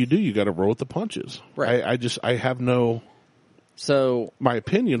mean, what with. do? You got to roll with the punches. Right. I have no. So My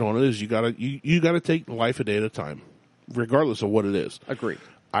opinion on it is you gotta take life a day at a time, regardless of what it is. agreed.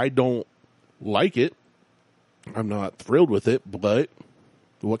 I don't like it. I'm not thrilled with it, but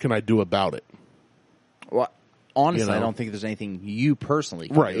what can I do about it? Well, honestly, You know? I don't think there's anything you personally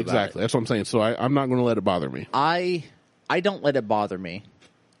can Right, do about exactly. it. That's what I'm saying. So I'm not going to let it bother me. I don't let it bother me.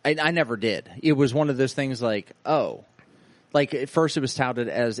 I never did. It was one of those things like, oh, like at first it was touted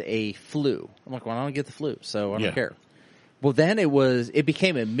as a flu. I'm like, well, I don't get the flu, so I don't Yeah. care. Well, then it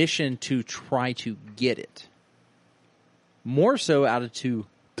became a mission to try to get it. More so out of To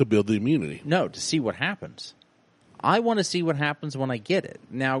build the immunity. to see what happens. I want to see what happens when I get it.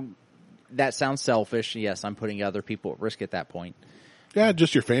 Now, that sounds selfish. Yes, I'm putting other people at risk at that point. Yeah,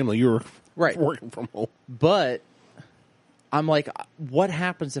 just your family. You were Right. working from home. But I'm like, what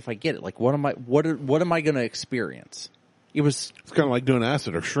happens if I get it? Like, what am I going to experience? It was It's kind of like doing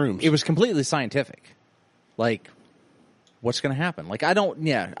acid or shrooms. it was completely scientific. Like, what's going to happen? Like, I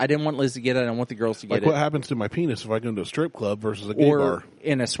didn't want Liz to get it. I don't want the girls to like get what it. happens to my penis if I go into a strip club versus a gay Or bar?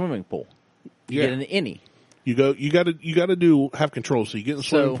 in a swimming pool. You Yeah. get an innie. You got to have control. So you get in the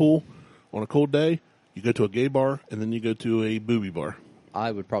swimming So- pool on a cold day. You go to a gay bar, and then you go to a booby bar.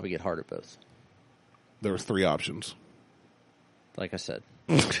 I would probably get hard at both. There was 3 options. Like I said.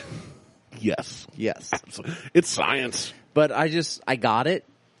 Yes, Yes. it's science. But I got it,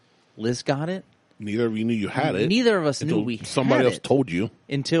 Liz got it. Neither of you knew you had it. Neither of us knew until we had somebody else it told you.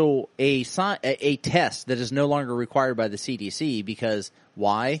 until a test that is no longer required by the CDC because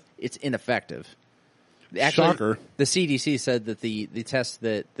why? It's ineffective. Actually, Shocker. The CDC said that the test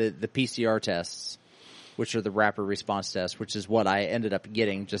that the PCR tests, which are the rapid response tests, which is what I ended up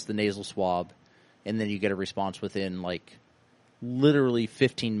getting, just the nasal swab, and then you get a response within like literally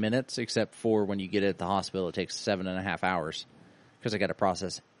 15 minutes, except for when you get it at the hospital, it takes 7.5 hours because I got to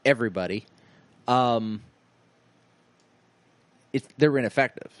process everybody. They're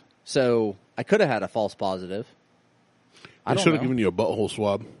ineffective. So I could have had a false positive. I They should have given you a butthole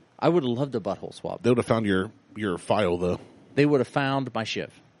swab. I would have loved a butthole swab. They would have found your file, though. They would have found my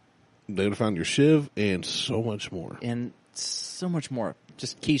shiv. They would have found your shiv and so much more. And so much more.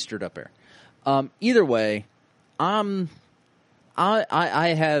 Just keistered up there. Either way, I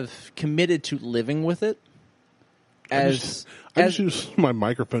have committed to living with it. I just used my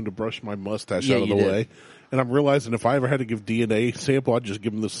microphone to brush my mustache out of the way. And I'm realizing if I ever had to give DNA sample, I'd just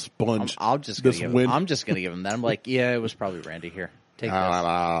give them this sponge. I'm just going to give him that. I'm like, yeah, it was probably Randy here.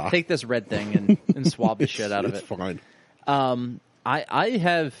 Take this red thing and swab the shit out of it. It's fine. I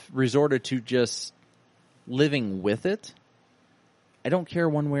have resorted to just living with it. I don't care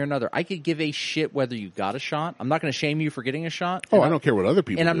one way or another. I could give a shit whether you got a shot. I'm not going to shame you for getting a shot. Oh, I don't care what other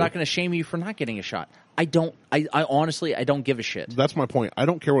people do. And I'm not going to shame you for not getting a shot. I honestly, I don't give a shit. That's my point. I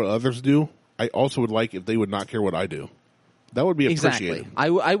don't care what others do. I also would like if they would not care what I do. That would be appreciated.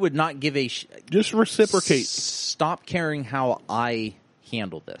 Exactly. I would not give a just reciprocate. Stop caring how I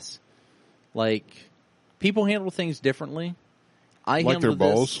handle this. Like, people handle things differently. I like handle their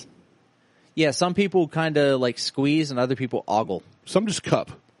balls? This. Yeah, some people kind of like squeeze and other people ogle. Some just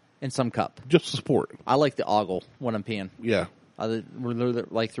cup. And some cup. Just support. I like the ogle when I'm peeing. Yeah.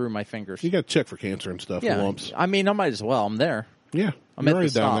 Like through my fingers. You got to check for cancer and stuff. Yeah. Lumps. I mean, I might as well. I'm there. Yeah. I'm at the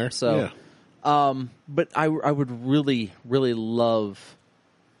stop, down there. So. Yeah. But I would really, really love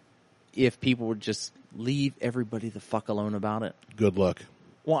if people would just leave everybody the fuck alone about it. Good luck.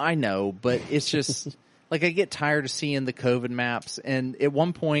 Well, I know, but it's just like I get tired of seeing the COVID maps. And at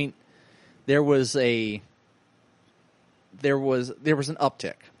one point, there was an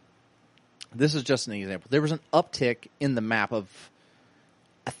uptick. This is just an example. There was an uptick in the map of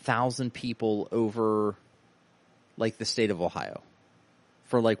 1,000 people over like the state of Ohio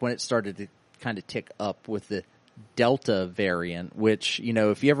for like when it started to kind of tick up with the Delta variant, which, you know,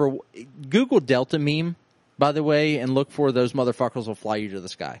 if you ever Google Delta meme, by the way, and look for those motherfuckers will fly you to the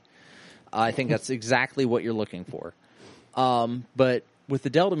sky. I think that's exactly what you're looking for. But with the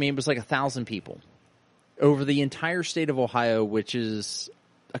Delta meme, it was like 1,000 people over the entire state of Ohio, which is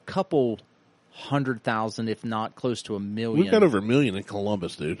a couple 100,000, if not close to 1 million. We've got over 1 million in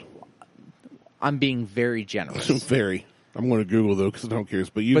Columbus, dude. I'm being very generous. Very. I'm going to Google though because I don't care.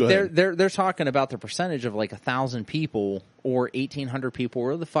 But they're talking about the percentage of like 1,000 people or 1,800 people,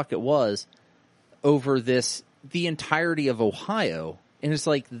 where the fuck it was, over the entirety of Ohio. And it's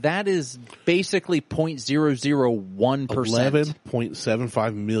like, that is basically 0.001%.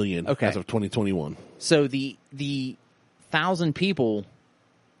 11.75 million as of 2021. So the 1,000 people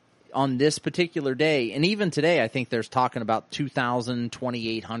on this particular day, and even today, I think there's talking about 2,000,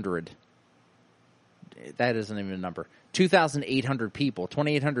 2,800. That isn't even a number. 2,800 people,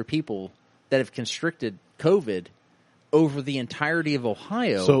 2,800 people that have constricted COVID over the entirety of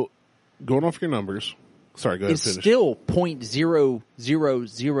Ohio. So, going off your numbers, sorry, go ahead. It's still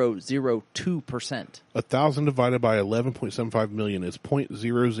 0.00002%. 1,000 divided by 11.75 million is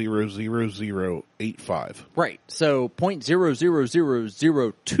 0.000085. Right. So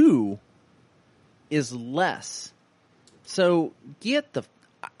 0.00002 is less. So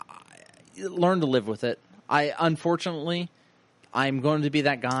learn to live with it. Unfortunately, I'm going to be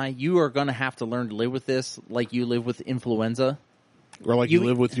that guy. You are going to have to learn to live with this like you live with influenza. Or like you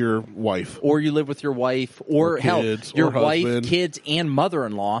live with your wife. Or you live with your wife. Or kids, hell, your or wife, husband. kids, and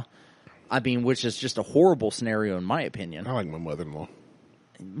mother-in-law. I mean, which is just a horrible scenario in my opinion. I like my mother-in-law.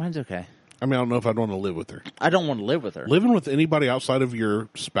 Mine's okay. I mean, I don't know if I'd want to live with her. I don't want to live with her. Living with anybody outside of your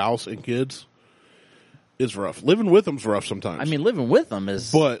spouse and kids is rough. Living with them's rough sometimes. I mean, living with them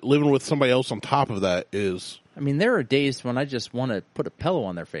is... But living with somebody else on top of that is... I mean, there are days when I just want to put a pillow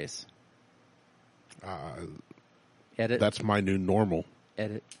on their face. Edit. That's my new normal.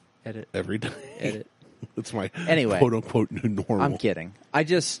 Edit. Every day. Edit. It's my anyway, quote unquote new normal. I'm kidding. I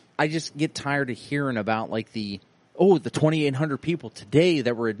just get tired of hearing about like the 2,800 people today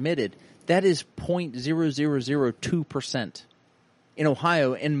that were admitted. That is 0.0002% in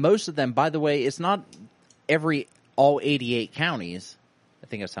Ohio, and most of them, by the way, it's not all 88 counties. I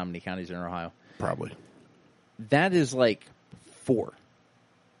think that's how many counties are in Ohio. Probably. That is like 4.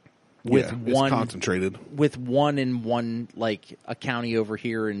 with it's concentrated. With one in one, like a county over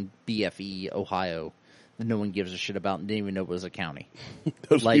here in BFE, Ohio, that no one gives a shit about and didn't even know it was a county.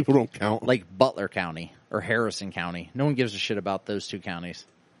 Those people don't count. Like Butler County or Harrison County. No one gives a shit about those two counties.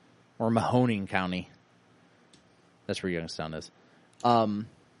 Or Mahoning County. That's where Youngstown is.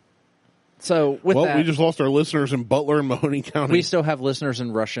 So with that, we just lost our listeners in Butler and Mahoning County. We still have listeners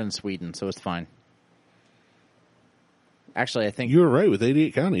in Russia and Sweden, so it's fine. Actually, I think you were right with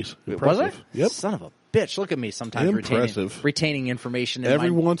 88 counties. Impressive. Was I? Yep. Son of a bitch! Look at me. Sometimes retaining information. In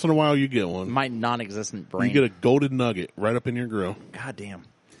Every once in a while, you get one. My non-existent brain. You get a golden nugget right up in your grill. God damn.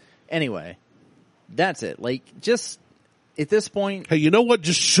 Anyway, that's it. Like, just at this point, hey, you know what?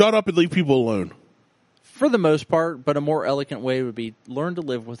 Just shut up and leave people alone. For the most part, but a more elegant way would be learn to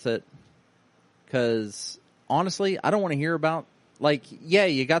live with it. Because honestly, I don't want to hear about, like, yeah,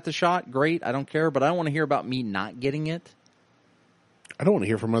 you got the shot, great, I don't care, but I don't want to hear about me not getting it. I don't want to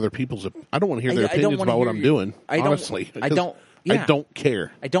hear from other people's. I don't want to hear their opinions about what I'm doing. Honestly, I don't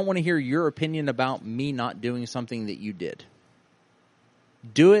care. I don't want to hear your opinion about me not doing something that you did.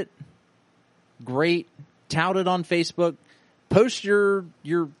 Do it, great. Tout it on Facebook. Post your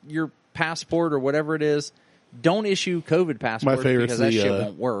passport or whatever it is. Don't issue COVID passports because that shit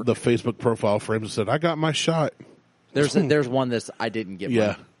won't work. The Facebook profile frame said, "I got my shot." There's one that's I didn't get.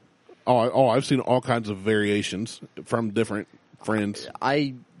 Yeah. Mine. I've seen all kinds of variations from different friends.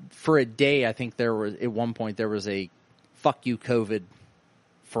 For a day, I think there was at one point there was a "fuck you COVID"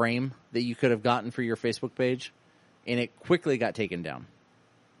 frame that you could have gotten for your Facebook page, and it quickly got taken down.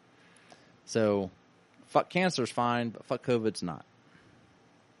 So, fuck cancer's fine, but fuck COVID's not.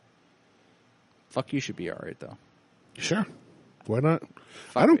 Fuck you should be all right though. Sure, why not?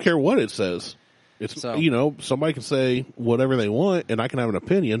 I don't care what it says. It's somebody can say whatever they want, and I can have an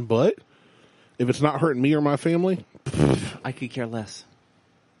opinion, but if it's not hurting me or my family, I could care less.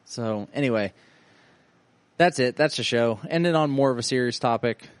 So anyway, that's it. That's the show. Ended on more of a serious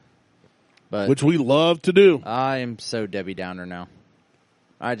topic, but which we love to do. I am so Debbie Downer now.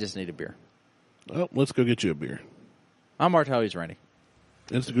 I just need a beer. Well, let's go get you a beer. I'm Martel. He's Randy.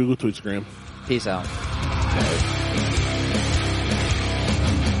 Insta, Google, Tweetstagram. Peace out.